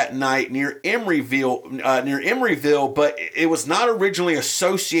 times that night near Emeryville, but it was not originally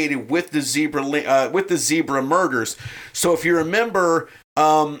associated with the zebra murders. So if you remember,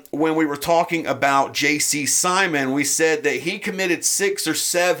 when we were talking about J.C. Simon, we said that he committed 6 or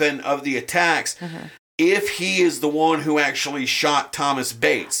 7 of the attacks. Mm-hmm. If he is the one who actually shot Thomas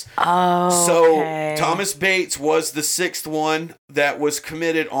Bates. Oh, so Thomas Bates was the 6th one that was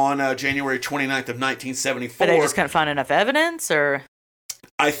committed on January 29th of 1974. But they just couldn't find enough evidence, or?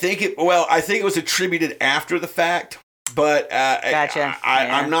 I think it was attributed after the fact, but gotcha.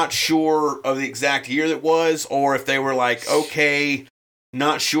 I'm not sure of the exact year that was, or if they were like, okay,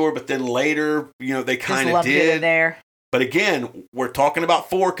 not sure, but then later, they kind of did. It there. But again, we're talking about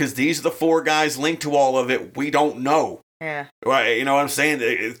 4 because these are the 4 guys linked to all of it. We don't know. Yeah. Right. You know what I'm saying?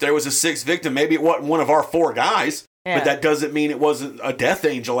 If there was a 6th victim, maybe it wasn't one of our 4 guys. Yeah. But that doesn't mean it wasn't a death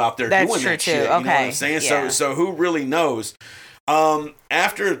angel out there doing that shit. Okay. You know what I'm saying? Yeah. So who really knows?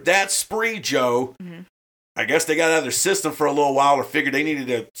 After that spree, Joe, I guess they got out of their system for a little while or figured they needed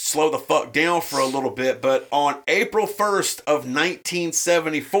to slow the fuck down for a little bit. But on April 1st of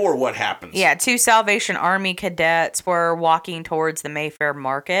 1974, what happens? Yeah, 2 Salvation Army cadets were walking towards the Mayfair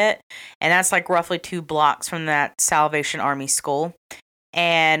Market. And that's like roughly 2 blocks from that Salvation Army school.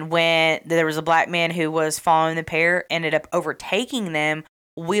 And when there was a black man who was following the pair, ended up overtaking them,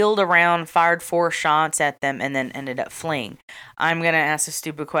 wheeled around, fired 4 shots at them, and then ended up fleeing. I'm going to ask a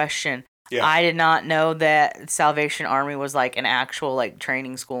stupid question. Yeah. I did not know that Salvation Army was like an actual like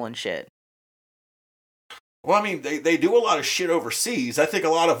training school and shit. Well, I mean, they do a lot of shit overseas. I think a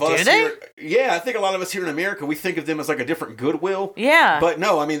lot of us here... Yeah, I think a lot of us here in America, we think of them as like a different Goodwill. Yeah. But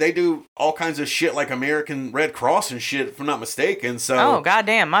no, I mean, they do all kinds of shit like American Red Cross and shit, if I'm not mistaken. So, oh,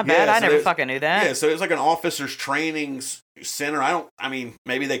 goddamn, my bad. I never fucking knew that. Yeah, so it's like an officers training center.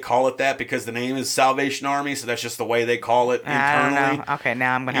 Maybe they call it that because the name is Salvation Army, so that's just the way they call it internally. I don't know. Okay,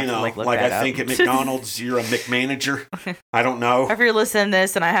 now I'm going to have to look that up. I think at McDonald's, you're a McManager. I don't know. If you're listening to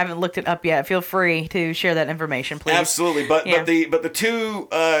this and I haven't looked it up yet, feel free to share that information, please. Absolutely, but the 2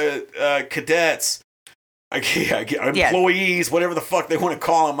 cadets, employees, whatever the fuck they want to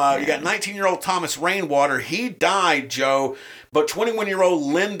call them. You got 19-year-old Thomas Rainwater. He died, Joe, but 21-year-old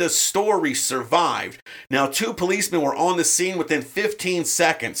Linda Story survived. Now, 2 policemen were on the scene within 15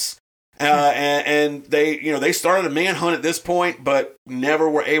 seconds. And they started a manhunt at this point, but never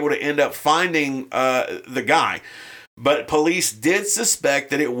were able to end up finding the guy. But police did suspect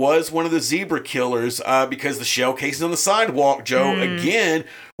that it was one of the zebra killers because the shell casings on the sidewalk, Joe, again,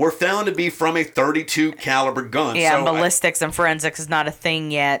 were found to be from a .32 caliber gun. Yeah, so ballistics and forensics is not a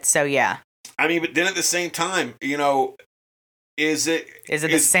thing yet, so yeah. I mean, but then at the same time, is it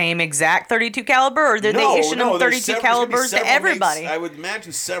the same exact .32 caliber, or did they issue them .32 calibers to everybody? I would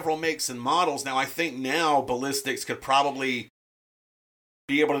imagine several makes and models. Now, I think now ballistics could probably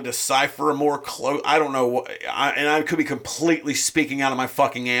be able to decipher a more close. I don't know, and I could be completely speaking out of my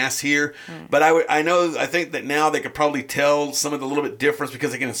fucking ass here, but I think that now they could probably tell some of the little bit difference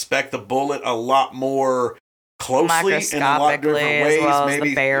because they can inspect the bullet a lot more closely in a lot of different ways. As well as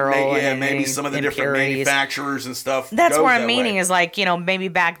the barrel, maybe some of the different manufacturers and stuff. That's what I'm meaning is like, maybe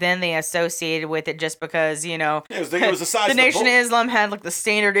back then they associated with it just because, it was the size the Nation of Islam had like the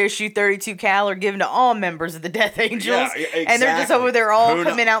standard issue .32 caliber given to all members of the Death Angels. Yeah, exactly. And they're just over there all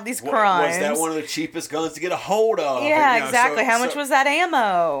coming out these crimes. Was that one of the cheapest guns to get a hold of? Yeah, exactly. How much was that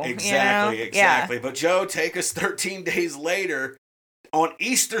ammo? Exactly. Yeah. But Joe, take us 13 days later on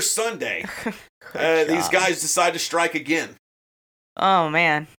Easter Sunday. These guys decide to strike again. Oh,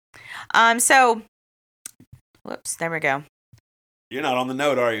 man. So, whoops, there we go. You're not on the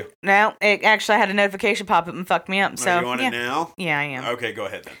note, are you? No, it actually had a notification pop up and fucked me up. So, are you on it now? Yeah, I am. Okay, go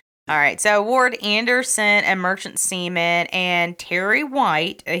ahead then. All right, so Ward Anderson, a merchant seaman, and Terry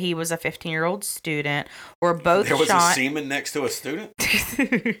White, he was a 15-year-old student, were both shot. There was a seaman next to a student?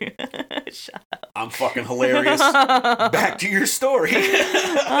 Shut up. I'm fucking hilarious. Back to your story.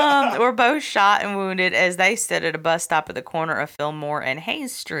 Were both shot and wounded as they stood at a bus stop at the corner of Fillmore and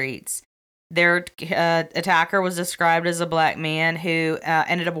Hayes Streets. Their attacker was described as a black man who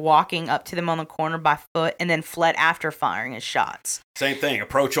ended up walking up to them on the corner by foot and then fled after firing his shots. Same thing.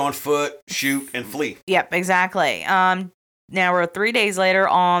 Approach on foot, shoot, and flee. Yep, exactly. Now, we're 3 days later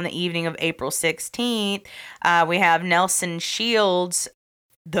on the evening of April 16th. We have Nelson Shields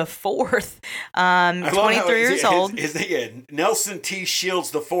the fourth, 23 years old. Nelson T. Shields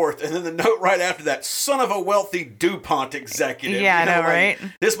the fourth, and then the note right after that: son of a wealthy DuPont executive. Yeah, I know, right?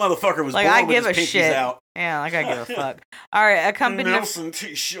 This motherfucker was born with his pinkies out. Yeah, like I give a fuck. All right, accompanied Nelson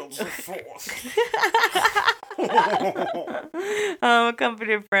T. Shields the fourth.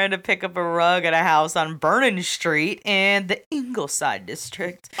 Accompanied a friend to pick up a rug at a house on Vernon Street in the Ingleside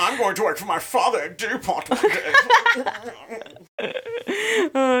district. I'm going to work for my father at DuPont one day.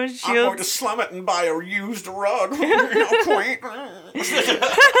 I'm going to slum it and buy a used rug. Quaint.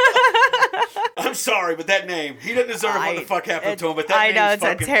 I'm sorry, but that name, he doesn't deserve what the fuck happened to him. But that it's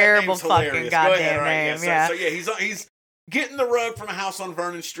a terrible fucking goddamn name. Yeah. So he's getting the rug from a house on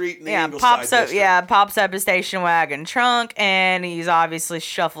Vernon Street in the Ingleside district. Pops up his station wagon trunk, and he's obviously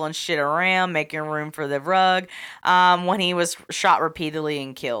shuffling shit around, making room for the rug, when he was shot repeatedly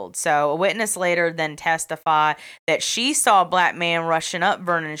and killed. So a witness later then testified that she saw a black man rushing up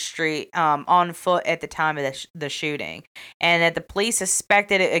Vernon Street on foot at the time of the shooting, and that the police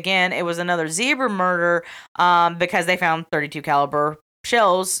suspected it was another zebra murder because they found .32 caliber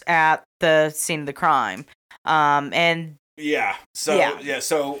shells at the scene of the crime. So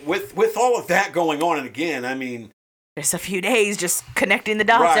with all of that going on, and again, I mean, just a few days, just connecting the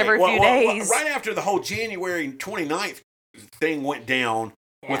dots every few days. Right after the whole January 29th thing went down,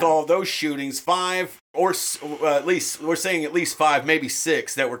 with all of those shootings, 5 or at least we're saying at least 5, maybe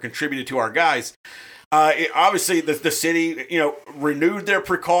 6 that were contributed to our guys. Obviously, the city, renewed their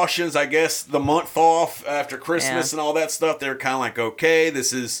precautions. I guess the month off after Christmas and all that stuff, they're kind of like, okay,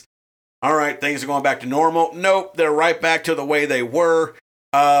 this is. All right, things are going back to normal. Nope, they're right back to the way they were.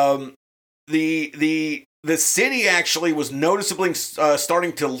 The city actually was noticeably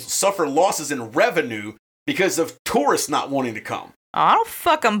starting to suffer losses in revenue because of tourists not wanting to come. I don't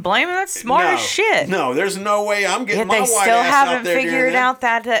fucking blame them. That's smart as shit. No, there's no way I'm getting my white ass out there. They still haven't figured out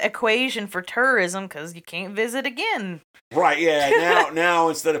that equation for tourism because you can't visit again. Right, yeah. Now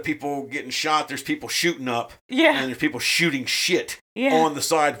instead of people getting shot, there's people shooting up. Yeah. And there's people shooting shit on the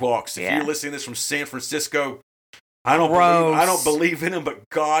sidewalks. If you're listening to this from San Francisco, I don't believe in him, but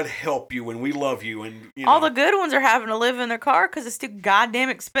God help you, and we love you. And all the good ones are having to live in their car because it's too goddamn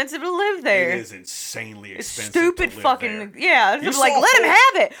expensive to live there. It is insanely expensive. Stupid to live fucking there. Yeah. Let him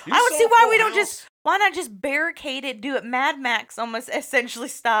have it. I don't see why we don't why not just barricade it, do it Mad Max almost essentially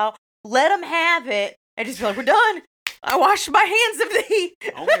style. Let them have it, and just be like, we're done. I washed my hands of thee.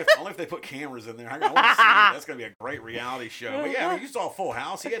 only if they put cameras in there. I want to see it. That's going to be a great reality show. But yeah, you saw Full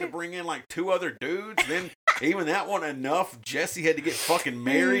House. He had to bring in like 2 other dudes. Then even that wasn't enough. Jesse had to get fucking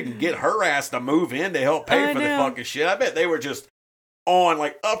married and get her ass to move in to help pay for the fucking shit. I bet they were just on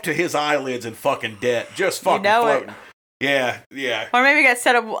like up to his eyelids in fucking debt. Just fucking floating. Yeah. Or maybe he got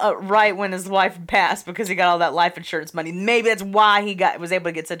set up right when his wife passed because he got all that life insurance money. Maybe that's why he was able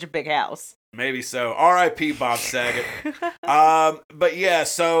to get such a big house. Maybe so. R.I.P. Bob Saget. But yeah,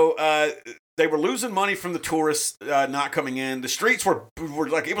 so they were losing money from the tourists not coming in. The streets were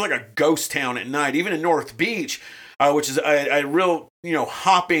like, it was like a ghost town at night, even in North Beach, which is a real,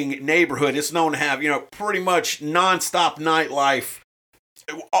 hopping neighborhood. It's known to have, pretty much nonstop nightlife.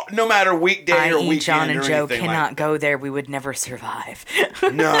 No matter weekday or weekend John and or Joe anything cannot go there. We would never survive.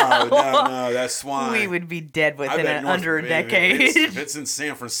 No. That's why we would be dead within under a decade. If it's in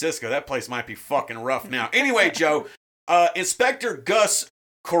San Francisco, that place might be fucking rough now. Anyway, Joe, Inspector Gus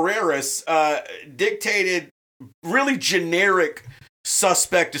Carreras dictated really generic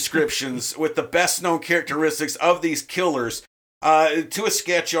suspect descriptions with the best known characteristics of these killers to a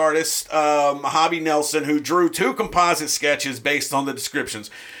sketch artist, Hobby Nelson, who drew 2 composite sketches based on the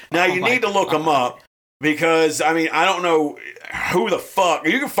descriptions. Now, you need to look them up because, I don't know who the fuck.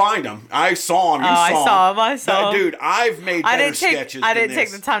 You can find them. I saw them. I saw them. Dude, I've made better sketches I didn't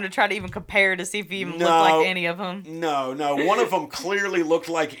take the time to try to even compare to see if he even looked like any of them. No. One of them clearly looked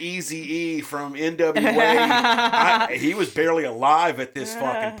like Eazy-E from NWA. He was barely alive at this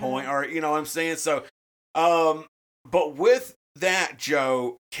fucking point. Or, you know what I'm saying? So, but with that,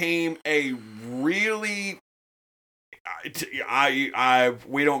 Joe, came a really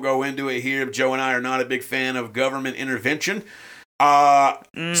we don't go into it here. Joe and I are not a big fan of government intervention.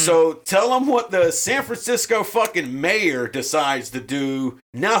 So tell them what the San Francisco fucking mayor decides to do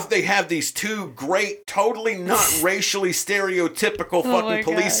now that they have these 2 great, totally not racially stereotypical fucking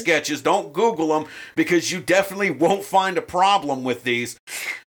police sketches. Don't Google them because you definitely won't find a problem with these.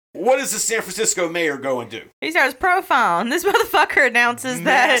 What does the San Francisco mayor go and do? He starts profiling. This motherfucker announces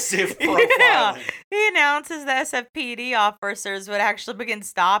Massive profiling. Yeah, he announces that SFPD officers would actually begin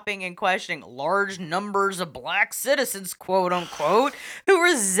stopping and questioning large numbers of black citizens, quote unquote, who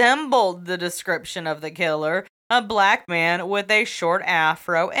resembled the description of the killer. A black man with a short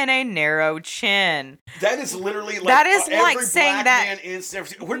afro and a narrow chin. That is literally like that is like saying that man in San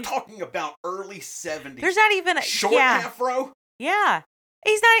Francisco. We're talking about early 70s. There's not even a short afro. Yeah.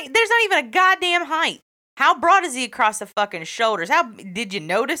 There's not even a goddamn height. How broad is he across the fucking shoulders? How did you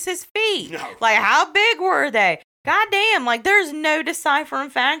notice his feet? No. Like, how big were they? Goddamn, like, there's no deciphering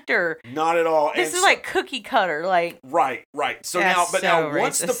factor. Not at all. This is like cookie cutter, like. Right. So now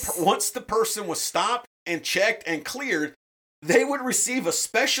once the person was stopped and checked and cleared, they would receive a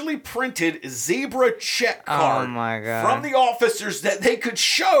specially printed zebra check card from the officers that they could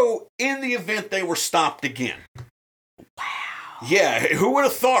show in the event they were stopped again. Wow. Yeah, who would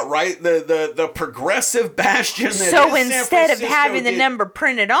have thought, right? The progressive bastion that so instead of having the number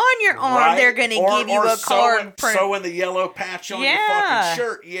printed on your arm, they're going to give you a card print. Sewing the yellow patch on your fucking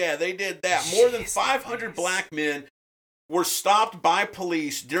shirt. Yeah, they did that. More than 500 black men were stopped by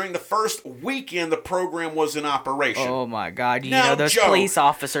police during the first weekend the program was in operation. Oh my God. You know, those police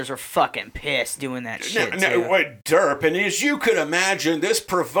officers were fucking pissed doing that shit too. Derp. And as you could imagine, this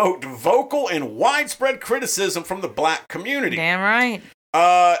provoked vocal and widespread criticism from the black community. Damn right.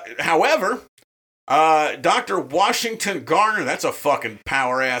 However, Dr. Washington Garner, that's a fucking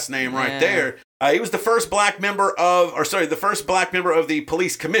power-ass name right there. He was the first black member of the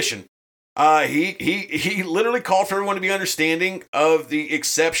police commission. He literally called for everyone to be understanding of the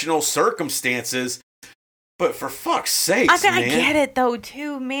exceptional circumstances. But for fuck's sakes, man. I get it though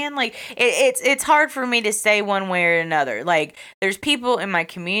too, man. Like it's hard for me to say one way or another. Like there's people in my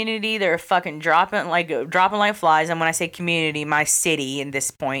community that are fucking dropping like flies. And when I say community, my city at this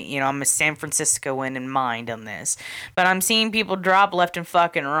point, you know, I'm a San Franciscoan in mind on this. But I'm seeing people drop left and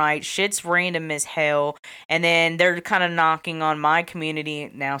fucking right. Shit's random as hell. And then they're kind of knocking on my community.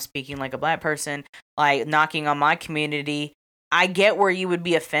 Now speaking like a black person, like knocking on my community. I get where you would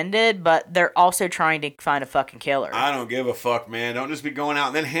be offended, but they're also trying to find a fucking killer. I don't give a fuck, man. Don't just be going out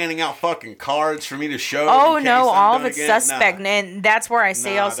and then handing out fucking cards for me to show. Oh, no, all of it's suspect. Nah. And that's where I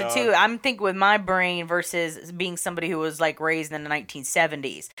say too, I'm thinking with my brain versus being somebody who was like raised in the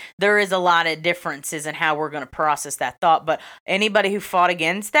 1970s. There is a lot of differences in how we're going to process that thought. But anybody who fought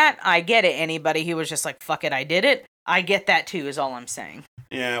against that, I get it. Anybody who was just like, fuck it, I did it. I get that too, is all I'm saying.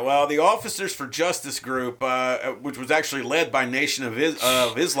 Yeah, well, the Officers for Justice group, which was actually led by Nation of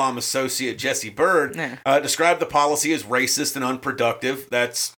Islam associate Jesse Bird, described the policy as racist and unproductive.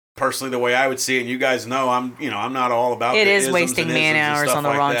 That's personally the way I would see it. And you guys know I'm not all about it. It is wasting man hours on the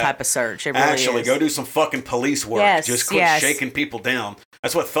wrong type of search. It really actually, go do some fucking police work. Yes, just quit shaking people down.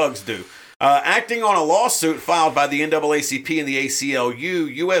 That's what thugs do. Acting on a lawsuit filed by the NAACP and the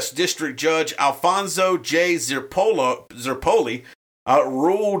ACLU, U.S. District Judge Alfonso J. Zerpoli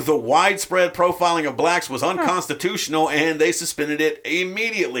ruled the widespread profiling of blacks was unconstitutional, and they suspended it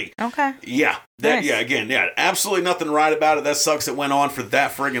immediately. Okay. Yeah. Nice. Absolutely nothing right about it. That sucks it went on for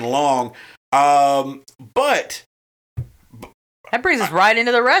that friggin' long. But that brings us right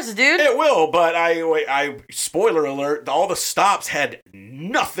into the rest, dude. It will, but I spoiler alert, all the stops had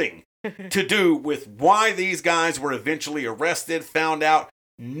nothing to do with why these guys were eventually arrested, found out.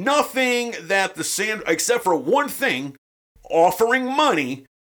 Nothing that except for one thing, offering money,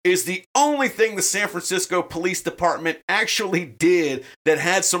 is the only thing the San Francisco Police Department actually did that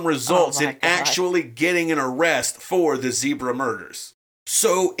had some results in actually getting an arrest for the zebra murders.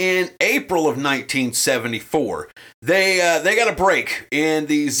 So in April of 1974, they got a break in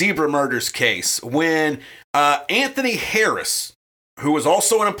the zebra murders case when Anthony Harris, who was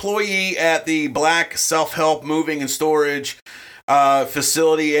also an employee at the Black Self-Help Moving and Storage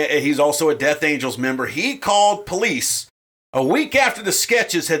facility, he's also a Death Angels member, he called police a week after the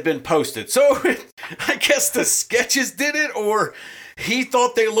sketches had been posted. So I guess the sketches did it, or he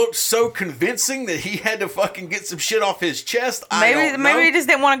thought they looked so convincing that he had to fucking get some shit off his chest. Maybe he just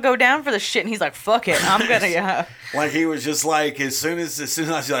didn't want to go down for the shit, and he's like, "Fuck it, I'm gonna." Like he was just like, as soon as I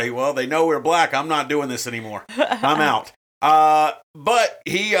was like, "Well, they know we're black. I'm not doing this anymore. I'm out." But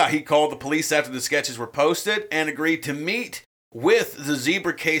he called the police after the sketches were posted and agreed to meet with the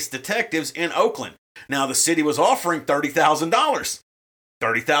zebra case detectives in Oakland. Now the city was offering $30,000.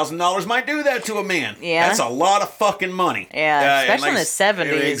 $30,000 might do that to a man. Yeah. That's a lot of fucking money. Yeah, especially in the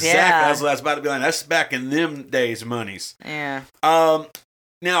 70s. Exactly. Yeah. That's what I was about to be like. That's back in them days' monies. Yeah. Now,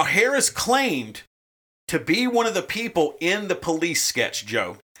 Harris claimed to be one of the people in the police sketch,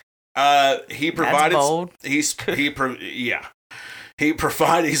 Joe. He provided... That's bold. He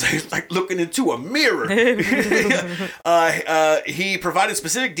provided, he's like looking into a mirror. He provided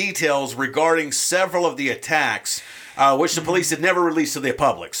specific details regarding several of the attacks, which the police had never released to the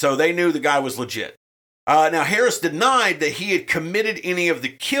public. So they knew the guy was legit. Now, Harris denied that he had committed any of the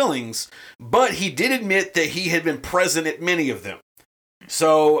killings, but he did admit that he had been present at many of them.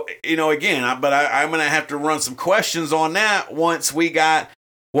 So, again, I'm going to have to run some questions on that once we got,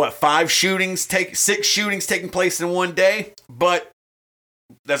 6 shootings taking place in one day? But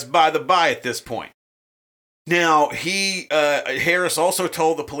that's by the by at this point. Now, Harris also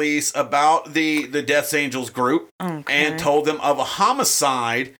told the police about the Death Angels group and told them of a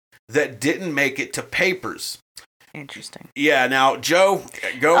homicide that didn't make it to papers. Interesting. Yeah, now, Joe,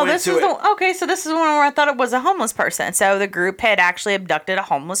 go into it. So this is one where I thought it was a homeless person. So the group had actually abducted a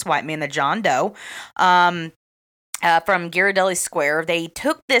homeless white man, the John Doe, from Ghirardelli Square. They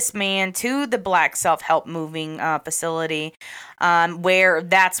took this man to the Black Self-Help Moving facility, where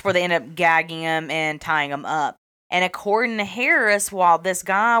they ended up gagging him and tying him up. And according to Harris, while this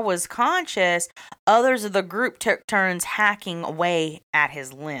guy was conscious, others of the group took turns hacking away at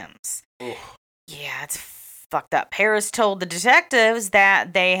his limbs. Ugh. Yeah, it's fucked up. Harris told the detectives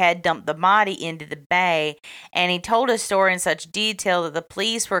that they had dumped the body into the bay, and he told his story in such detail that the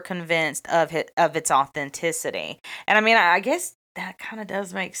police were convinced of its authenticity. And I mean, I guess that kind of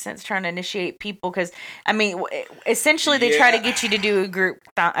does make sense, trying to initiate people, because I mean, essentially they try to get you to do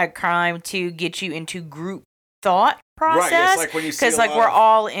a crime to get you into group thought process. Right, it's like when you see we're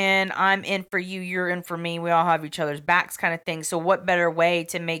all in, I'm in for you, you're in for me, we all have each other's backs kind of thing. So what better way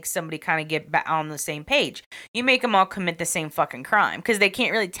to make somebody kind of get back on the same page? You make them all commit the same fucking crime, because they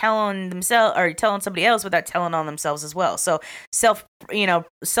can't really tell on themselves or telling somebody else without telling on themselves as well. So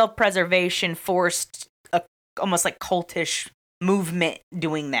self-preservation forced almost like cultish movement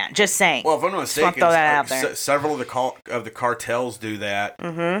doing that. Just saying. Well, if I'm not mistaken, several of the cartels do that.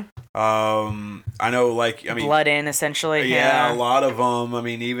 Mm-hmm. I know, Blood in, essentially. Yeah, a lot of them. I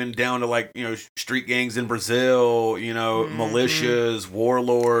mean, even down to street gangs in Brazil. Militias,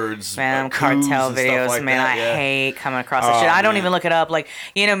 warlords, cartel videos. Like man, that. I hate coming across that shit. I don't even look it up. Me,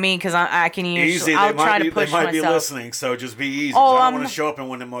 because I can usually. I'll try to push myself. They might be listening, so just be easy. I don't want to show up in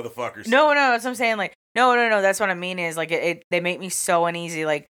one of them motherfuckers. No, that's what I'm saying. No. That's what I mean is they make me so uneasy.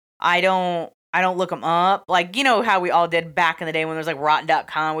 I don't look them up. How we all did back in the day when there was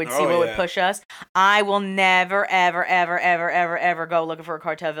rotten.com. We'd see what would push us. I will never, ever, ever, ever, ever, ever go looking for a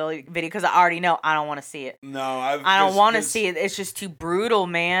cartel video because I already know I don't want to see it. No, I don't want to see it. It's just too brutal,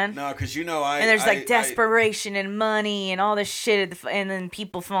 man. No, because and there's desperation and money and all this shit, and then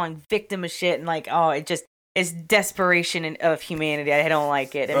people falling victim of shit, and it's desperation of humanity. I don't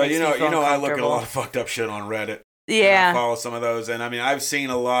like it. It makes me feel I look at a lot of fucked up shit on Reddit. Yeah, I follow some of those, and I mean, I've seen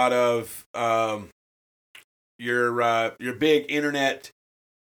a lot of your big internet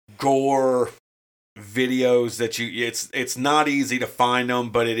gore videos that it's not easy to find them,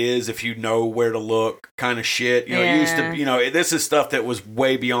 but it is if you know where to look, kind of shit. You know, it used to, you know, this is stuff that was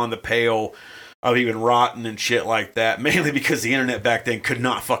way beyond the pale of even rotten and shit like that, mainly because the internet back then could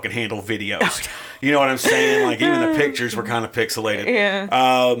not fucking handle videos. You know what I'm saying? Like, even the pictures were kind of pixelated.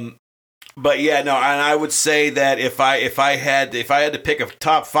 Yeah. But yeah, no, and I would say that if I had to pick a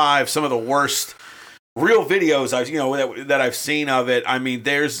top 5, some of the worst real videos that I've seen of it, I mean,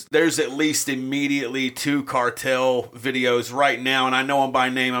 there's at least immediately 2 cartel videos right now, and I know them by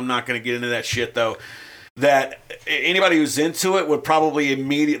name. I'm not going to get into that shit though. That anybody who's into it would probably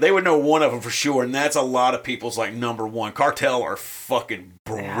they would know one of them for sure, and that's a lot of people's like number one. Cartel are fucking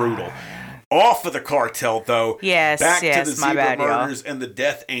brutal. Yeah. Off of the cartel though, back to the Zebra Murders and the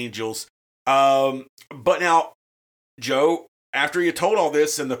Death Angels. But now, Joe, after you told all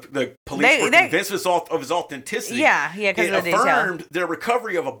this and the police were convinced of his authenticity, because it affirmed their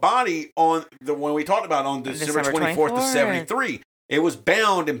recovery of a body on the one we talked about on December 24th of 73. It was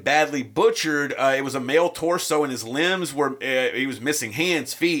bound and badly butchered. It was a male torso, and his limbs were, he was missing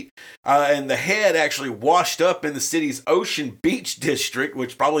hands, feet, and the head actually washed up in the city's Ocean Beach district,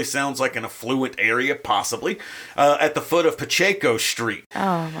 which probably sounds like an affluent area, possibly, at the foot of Pacheco Street.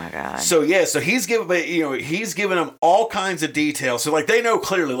 Oh my God. So he's giving them all kinds of details. So like they know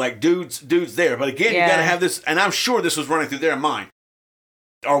clearly, like dude's there. But again, you gotta have this, and I'm sure this was running through their mind.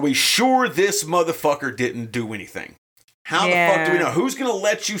 Are we sure this motherfucker didn't do anything? How the fuck do we know? Who's going to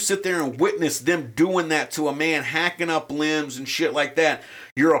let you sit there and witness them doing that to a man, hacking up limbs and shit like that?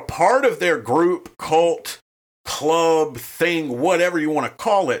 You're a part of their group, cult, club, thing, whatever you want to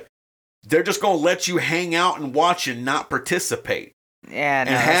call it. They're just going to let you hang out and watch and not participate. Yeah, and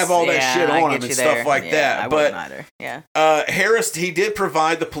have all that shit on him and stuff like that. But Harris, he did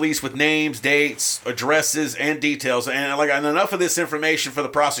provide the police with names, dates, addresses, and details, and enough of this information for the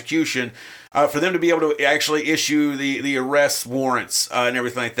prosecution for them to be able to actually issue the arrest warrants and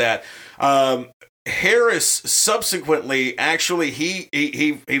everything like that. Harris subsequently actually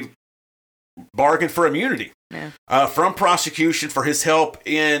he bargained for immunity from prosecution for his help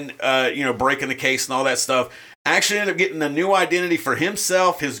in breaking the case and all that stuff. Actually ended up getting a new identity for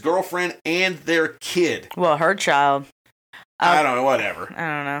himself, his girlfriend, and their kid. Well, her child. I don't know, whatever. I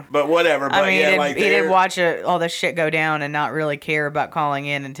don't know. But whatever. But he did watch all this shit go down and not really care about calling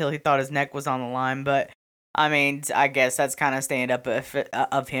in until he thought his neck was on the line. But, I mean, I guess that's kind of stand up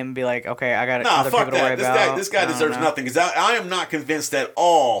of him be like, okay, I got other people to worry about. This guy deserves nothing. Because I am not convinced at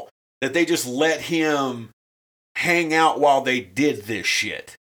all that they just let him hang out while they did this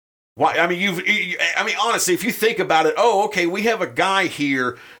shit. Why? I mean, honestly, if you think about it, okay, we have a guy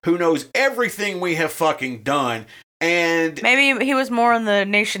here who knows everything we have fucking done, and maybe he was more on the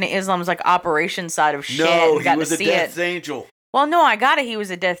Nation of Islam's like operation side of shit. No, he was a death angel. Well, no, I got it. He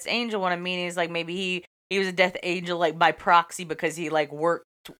was a death angel. What I mean is like maybe he was a death angel like by proxy because he like worked,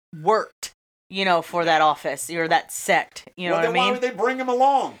 for that office or that sect. You know what I mean? Why would they bring him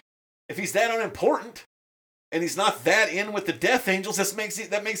along if he's that unimportant? And he's not that in with the Death Angels. That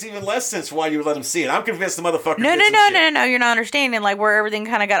makes even less sense why you would let him see it. I'm convinced the motherfucker. No. You're not understanding. Like where everything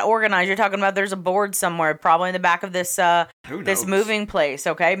kind of got organized. You're talking about there's a board somewhere, probably in the back of this moving place.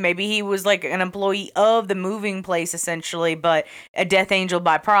 Okay, maybe he was like an employee of the moving place essentially, but a Death Angel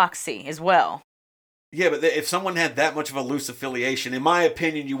by proxy as well. Yeah, but if someone had that much of a loose affiliation, in my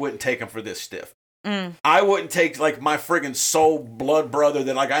opinion, you wouldn't take him for this stiff. I wouldn't take like my friggin' soul blood brother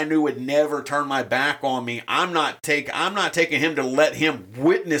that like I knew would never turn my back on me. I'm not taking him to let him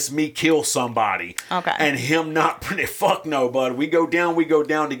witness me kill somebody. Okay. And him not fuck no, bud. We go down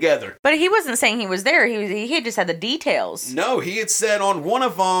together. But he wasn't saying he was there. He just had the details. No, he had said on one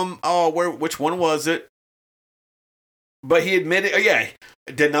of them. Which one was it? But he admitted,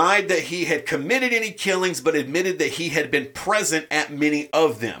 denied that he had committed any killings, but admitted that he had been present at many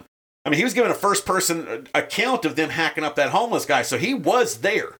of them. I mean, he was given a first-person account of them hacking up that homeless guy, so he was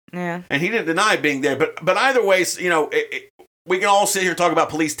there. Yeah. And he didn't deny being there. But either way, we can all sit here and talk about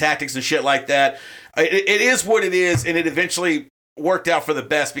police tactics and shit like that. It is what it is, and it eventually worked out for the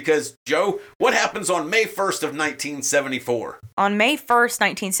best because, Joe, what happens on May 1st of 1974? On May 1st,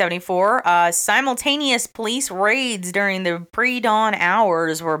 1974, simultaneous police raids during the pre-dawn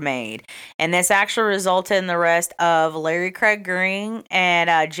hours were made. And this actually resulted in the arrest of Larry Craig Green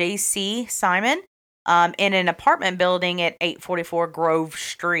and J.C. Simon in an apartment building at 844 Grove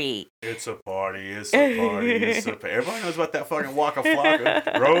Street. It's a party. Everybody knows about that fucking Waka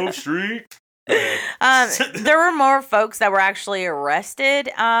Flocka. Grove Street. There were more folks that were actually arrested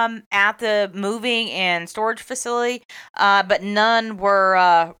at the moving and storage facility, but none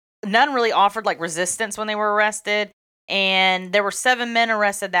really offered like resistance when they were arrested. And there were 7 men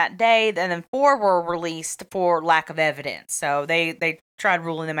arrested that day, and then 4 were released for lack of evidence. So they tried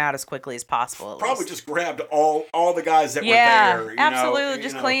ruling them out as quickly as possible. Probably just grabbed all the guys that were there. Absolutely.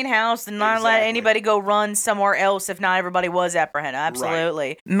 Just clean house and not let anybody go run somewhere else if not everybody was apprehended. Absolutely.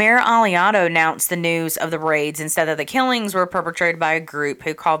 Right. Mayor Aliato announced the news of the raids and said that the killings were perpetrated by a group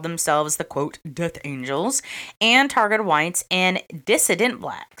who called themselves the, quote, Death Angels, and targeted whites and dissident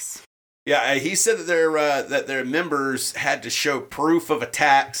blacks. Yeah, he said that their members had to show proof of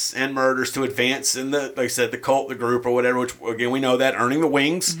attacks and murders to advance in the, like I said, the cult, the group, or whatever. Which again, we know that earning the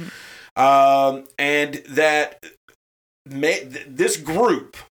wings, and that this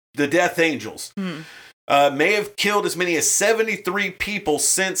group, the Death Angels, may have killed as many as 73 people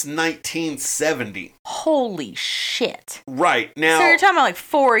since 1970. Holy shit! Right now, so you're talking about like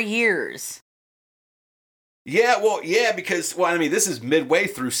 4 years. Yeah, because this is midway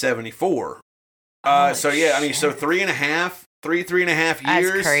through 74. So 3.5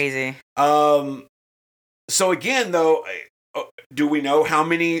 years. That's crazy. So again, though, do we know how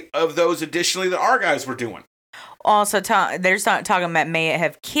many of those additionally that our guys were doing? Also, they're not talking about may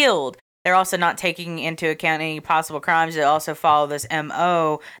have killed. They're also not taking into account any possible crimes that also follow this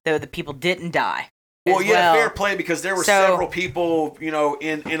MO, though the people didn't die. Well, fair play, because there were several people,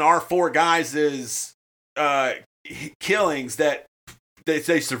 in our 4 guys' killings that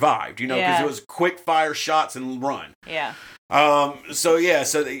they survived, because it was quick fire shots and run. Yeah. That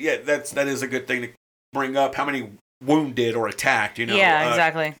is a good thing to bring up. How many wounded or attacked? Yeah,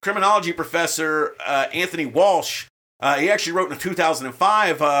 exactly. Criminology professor Anthony Walsh, he actually wrote in a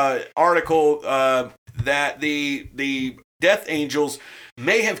 2005 article that the Death Angels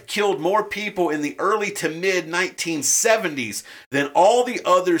may have killed more people in the early to mid 1970s than all the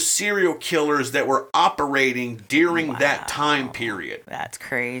other serial killers that were operating during that time period. That's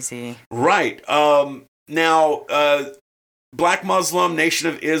crazy. Right. Now, Black Muslim, Nation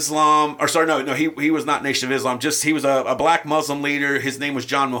of Islam, he was not Nation of Islam, he was a Black Muslim leader. His name was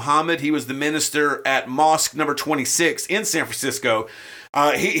John Muhammad. He was the minister at Mosque number 26 in San Francisco.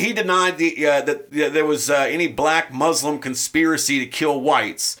 He denied that there was any Black Muslim conspiracy to kill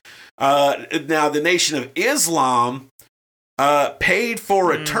whites. Now, the Nation of Islam paid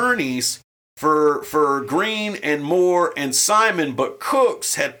for attorneys for Green and Moore and Simon, but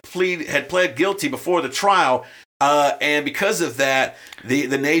Cooks had pled guilty before the trial. And because of that, the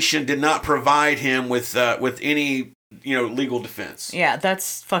nation did not provide him with any legal defense. Yeah,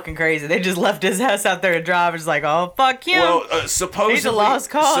 that's fucking crazy. They just left his ass out there to drive. It's like, oh, fuck him. Well, supposedly he's a lost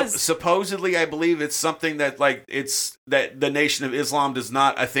cause. Supposedly, I believe it's something that that the Nation of Islam does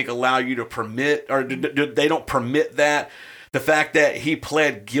not, I think, allow you to permit, or they don't permit that. The fact that he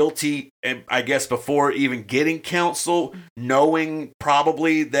pled guilty, and I guess before even getting counsel, knowing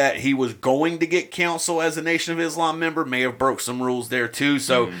probably that he was going to get counsel as a Nation of Islam member, may have broke some rules there too.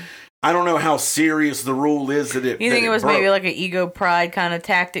 So I don't know how serious the rule is that it. You think it was maybe like an ego pride kind of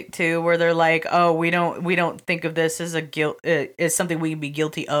tactic too, where they're like, "Oh, we don't think of this as a guilt, as something we can be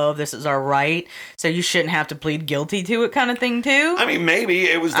guilty of. This is our right, so you shouldn't have to plead guilty to it," kind of thing too. I mean, maybe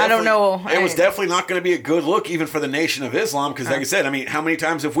it was. I don't know. It was definitely not going to be a good look, even for the Nation of Islam, because, like I said, how many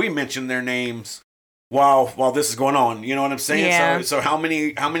times have we mentioned their names while this is going on? You know what I'm saying? Yeah. So how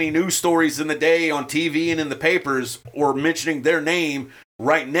many news stories in the day on TV and in the papers were mentioning their name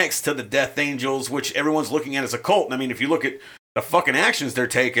right next to the Death Angels, which everyone's looking at as a cult? And I mean, if you look at the fucking actions they're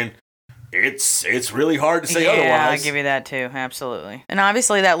taking, it's really hard to say otherwise. Yeah, I'll give you that too. Absolutely. And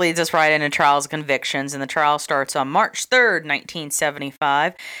obviously that leads us right into trials and convictions, and the trial starts on March 3rd,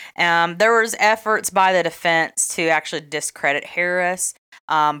 1975. There was efforts by the defense to actually discredit Harris,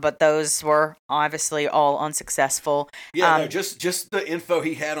 but those were obviously all unsuccessful. Yeah, just the info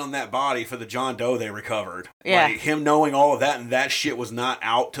he had on that body for the John Doe they recovered. Yeah. Like, him knowing all of that, and that shit was not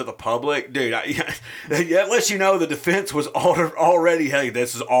out to the public. Dude, that lets you know the defense was already, hey,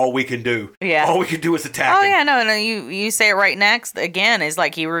 this is all we can do. Yeah. All we can do is attack him. Oh, yeah, no, you say it right next. Again, is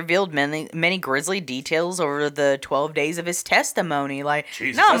like he revealed many grisly details over the 12 days of his testimony. Like,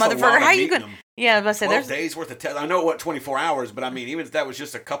 Jesus, no, motherfucker, how you gonna... Yeah, I was about to say, 12 days worth of testimony. I know 24 hours, but I mean, even if that was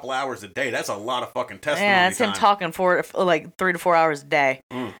just a couple hours a day, that's a lot of fucking testimony. Yeah, that's him talking for like 3 to 4 hours a day.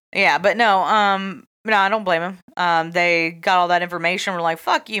 Yeah, but no, I don't blame him. They got all that information. We're like,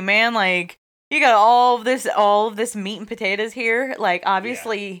 fuck you, man. Like, you got all of this meat and potatoes here. Like,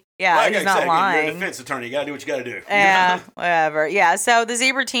 obviously, Yeah, right, he's not lying. You're a defense attorney. You got to do what you got to do. Yeah, whatever. Yeah, so the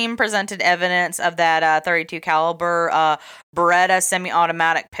Zebra team presented evidence of that .32 caliber Beretta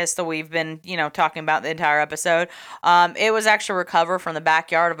semi-automatic pistol we've been, talking about the entire episode. It was actually recovered from the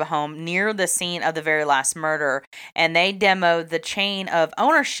backyard of a home near the scene of the very last murder, and they demoed the chain of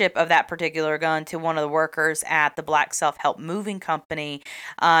ownership of that particular gun to one of the workers at the Black Self-Help Moving Company,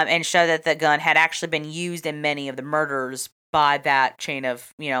 and showed that the gun had actually been used in many of the murders by that chain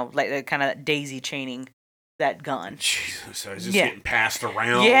of, like kind of daisy chaining that gun. Jesus, so it's just getting passed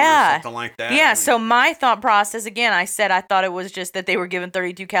around or something like that. Yeah, so my thought process, again, I thought it was just that they were giving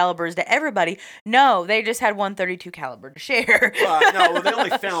 .32 calibers to everybody. No, they just had one .32 caliber to share. No, they only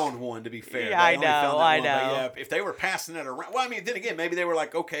found one, to be fair. Yeah, I know. Yeah, if they were passing it around, well, I mean, then again, maybe they were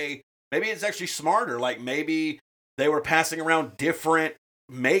like, okay, maybe it's actually smarter. Like, maybe they were passing around different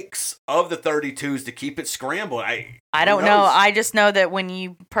makes of the 32s to keep it scrambled. I don't know. I just know that when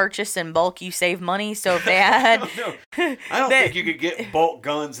you purchase in bulk, you save money. So if they had, I don't think you could get bulk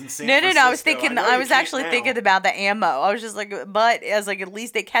guns in San Francisco. No. I was actually thinking about the ammo. I was just like, but I was like, at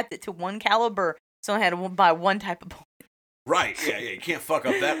least they kept it to one caliber, so I had to buy one type of bullet. Right. Yeah. You can't fuck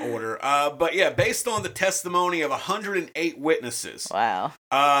up that order. But yeah, based on the testimony of 108 witnesses. Wow.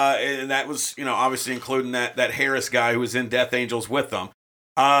 And that was, obviously including that Harris guy who was in Death Angels with them.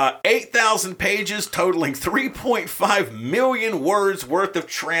 8,000 pages totaling 3.5 million words worth of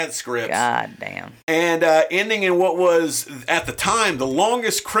transcripts. God damn. And ending in what was, at the time, the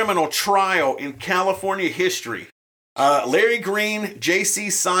longest criminal trial in California history. Larry Green, J.C.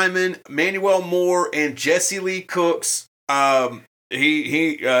 Simon, Manuel Moore, and Jesse Lee Cooks. Jesse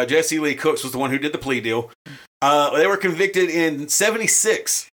Lee Cooks was the one who did the plea deal. They were convicted in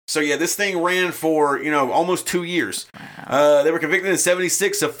 1976. So yeah, this thing ran for, almost 2 years. Wow. They were convicted in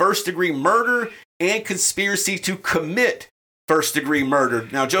 1976 of first-degree murder and conspiracy to commit first-degree murder.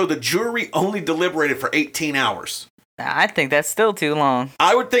 Now, Joe, the jury only deliberated for 18 hours. I think that's still too long.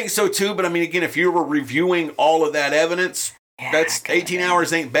 I would think so too, but I mean, again, if you were reviewing all of that evidence, that's 18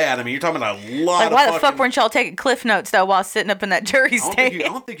 hours ain't bad. I mean, you're talking about a lot of why the fuck weren't y'all taking cliff notes, though, while sitting up in that jury stand? I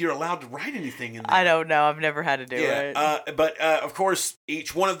don't think you're allowed to write anything in there. I don't know. I've never had to do it. But, of course,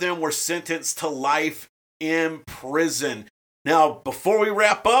 each one of them were sentenced to life in prison. Now, before we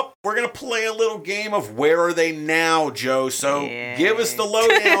wrap up, we're going to play a little game of Where Are They Now, Joe? So give us the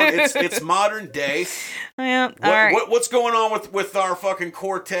lowdown. It's modern day. Yeah, all right. What's going on with our fucking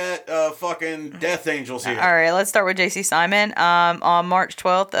quartet fucking Death Angels here? All right, let's start with J.C. Simon. On March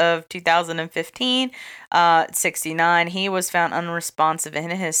 12th of 2015, 69, he was found unresponsive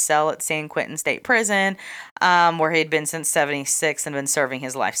in his cell at San Quentin State Prison, where he had been since 1976 and been serving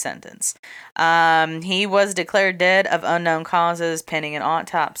his life sentence. He was declared dead of unknown causes pending an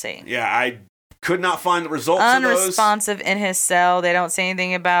autopsy. Yeah, I could not find the results of those. Unresponsive in his cell. They don't say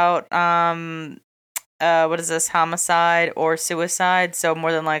anything about what is this, homicide or suicide, so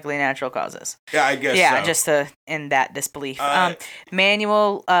more than likely natural causes. Yeah, I guess so. Just to end that disbelief.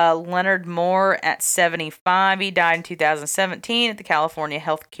 Manuel Leonard Moore at 75, he died in 2017 at the California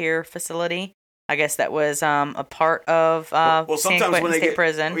Healthcare Facility. I guess that was a part of San Quentin State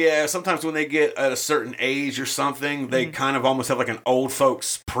Prison. Yeah, sometimes when they get at a certain age or something, they kind of almost have like an old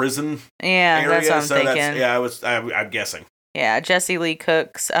folks prison area. That's what I'm thinking. I'm guessing. Yeah, Jesse Lee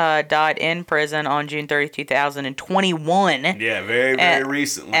Cooks died in prison on June 30, 2021. Yeah, very, very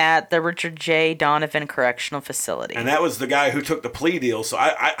recently. At the Richard J. Donovan Correctional Facility. And that was the guy who took the plea deal. So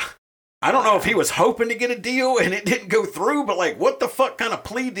I don't know if he was hoping to get a deal and it didn't go through, but like, what the fuck kind of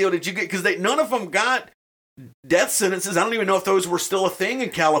plea deal did you get? Because none of them got death sentences. I don't even know if those were still a thing in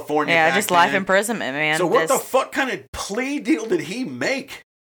California. Yeah, just life imprisonment, man. So what the fuck kind of plea deal did he make?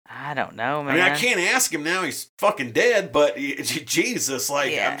 I don't know, man. I mean, I can't ask him now. He's fucking dead, but Jesus,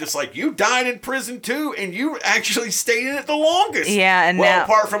 I'm just like, you died in prison too, and you actually stayed in it the longest. Yeah, and now,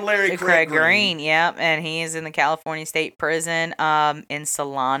 apart from Larry Craig Green. Yep, and he is in the California State Prison in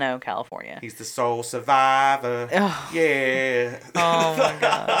Solano, California. He's the sole survivor. Oh. Yeah. Oh my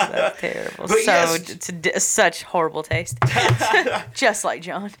God, that's terrible. But it's such horrible taste. Just like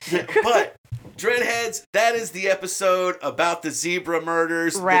John. But Dreadheads, that is the episode about the zebra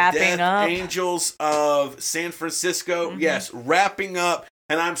murders, wrapping the Death Angels of San Francisco. Mm-hmm. Yes, wrapping up.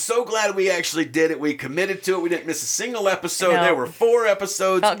 And I'm so glad we actually did it. We committed to it. We didn't miss a single episode. There were 4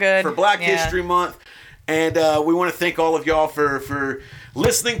 episodes for Black History Month. And we want to thank all of y'all for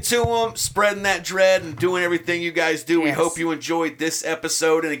listening to them, spreading that dread, and doing everything you guys do. Yes. We hope you enjoyed this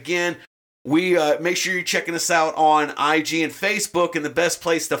episode. And again, We make sure you're checking us out on IG and Facebook, and the best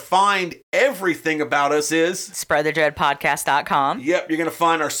place to find everything about us is spreadthedreadpodcast.com. Yep, you're going to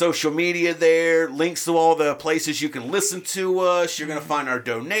find our social media there, links to all the places you can listen to us. You're going to find our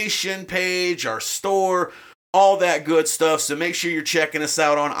donation page, our store, all that good stuff. So make sure you're checking us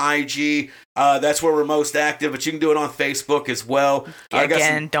out on IG. That's where we're most active, but you can do it on Facebook as well.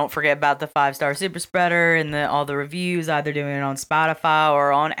 Again, don't forget about the 5-star super spreader and all the reviews, either doing it on Spotify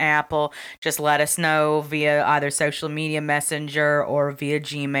or on Apple. Just let us know via either social media messenger or via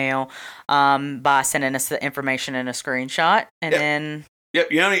Gmail by sending us the information in a screenshot. And then... Yep,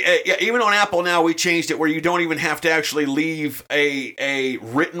 even on Apple now, we changed it where you don't even have to actually leave a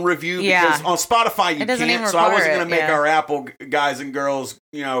written review. Because on Spotify you can't. So I wasn't going to make our Apple guys and girls,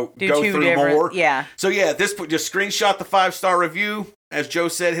 go through more. Yeah. So at this point, just screenshot the 5-star review. As Joe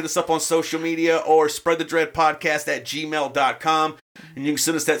said, hit us up on social media or spreadthedreadpodcast@gmail.com. And you can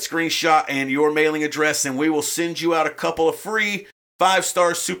send us that screenshot and your mailing address, and we will send you out a couple of free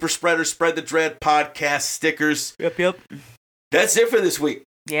 5-star super spreader Spread the Dread podcast stickers. Yep. That's it for this week.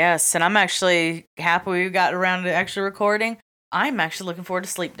 Yes, and I'm actually happy we got around to actually recording. I'm actually looking forward to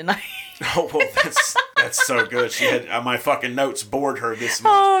sleep tonight. Oh, well, that's so good. She had my fucking notes bored her this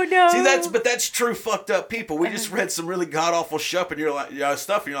much. Oh no! See, that's true fucked up people. We just read some really god awful stuff, and you're like, and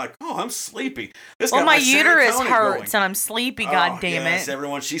you're like, oh, I'm sleepy. My uterus hurts, and I'm sleepy. God damn it!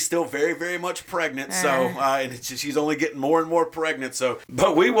 Everyone, she's still very, very much pregnant. So, and she's only getting more and more pregnant. So,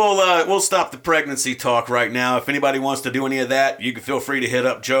 but we will we'll stop the pregnancy talk right now. If anybody wants to do any of that, you can feel free to hit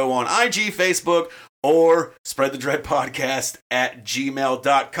up Joe on IG, Facebook, or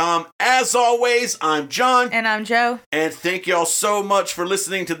spreadthedreadpodcast@gmail.com. As always, I'm John. And I'm Joe. And thank y'all so much for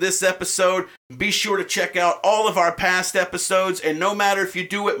listening to this episode. Be sure to check out all of our past episodes. And no matter if you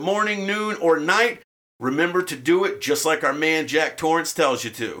do it morning, noon, or night, remember to do it just like our man Jack Torrance tells you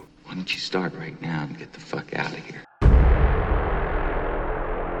to. Why don't you start right now and get the fuck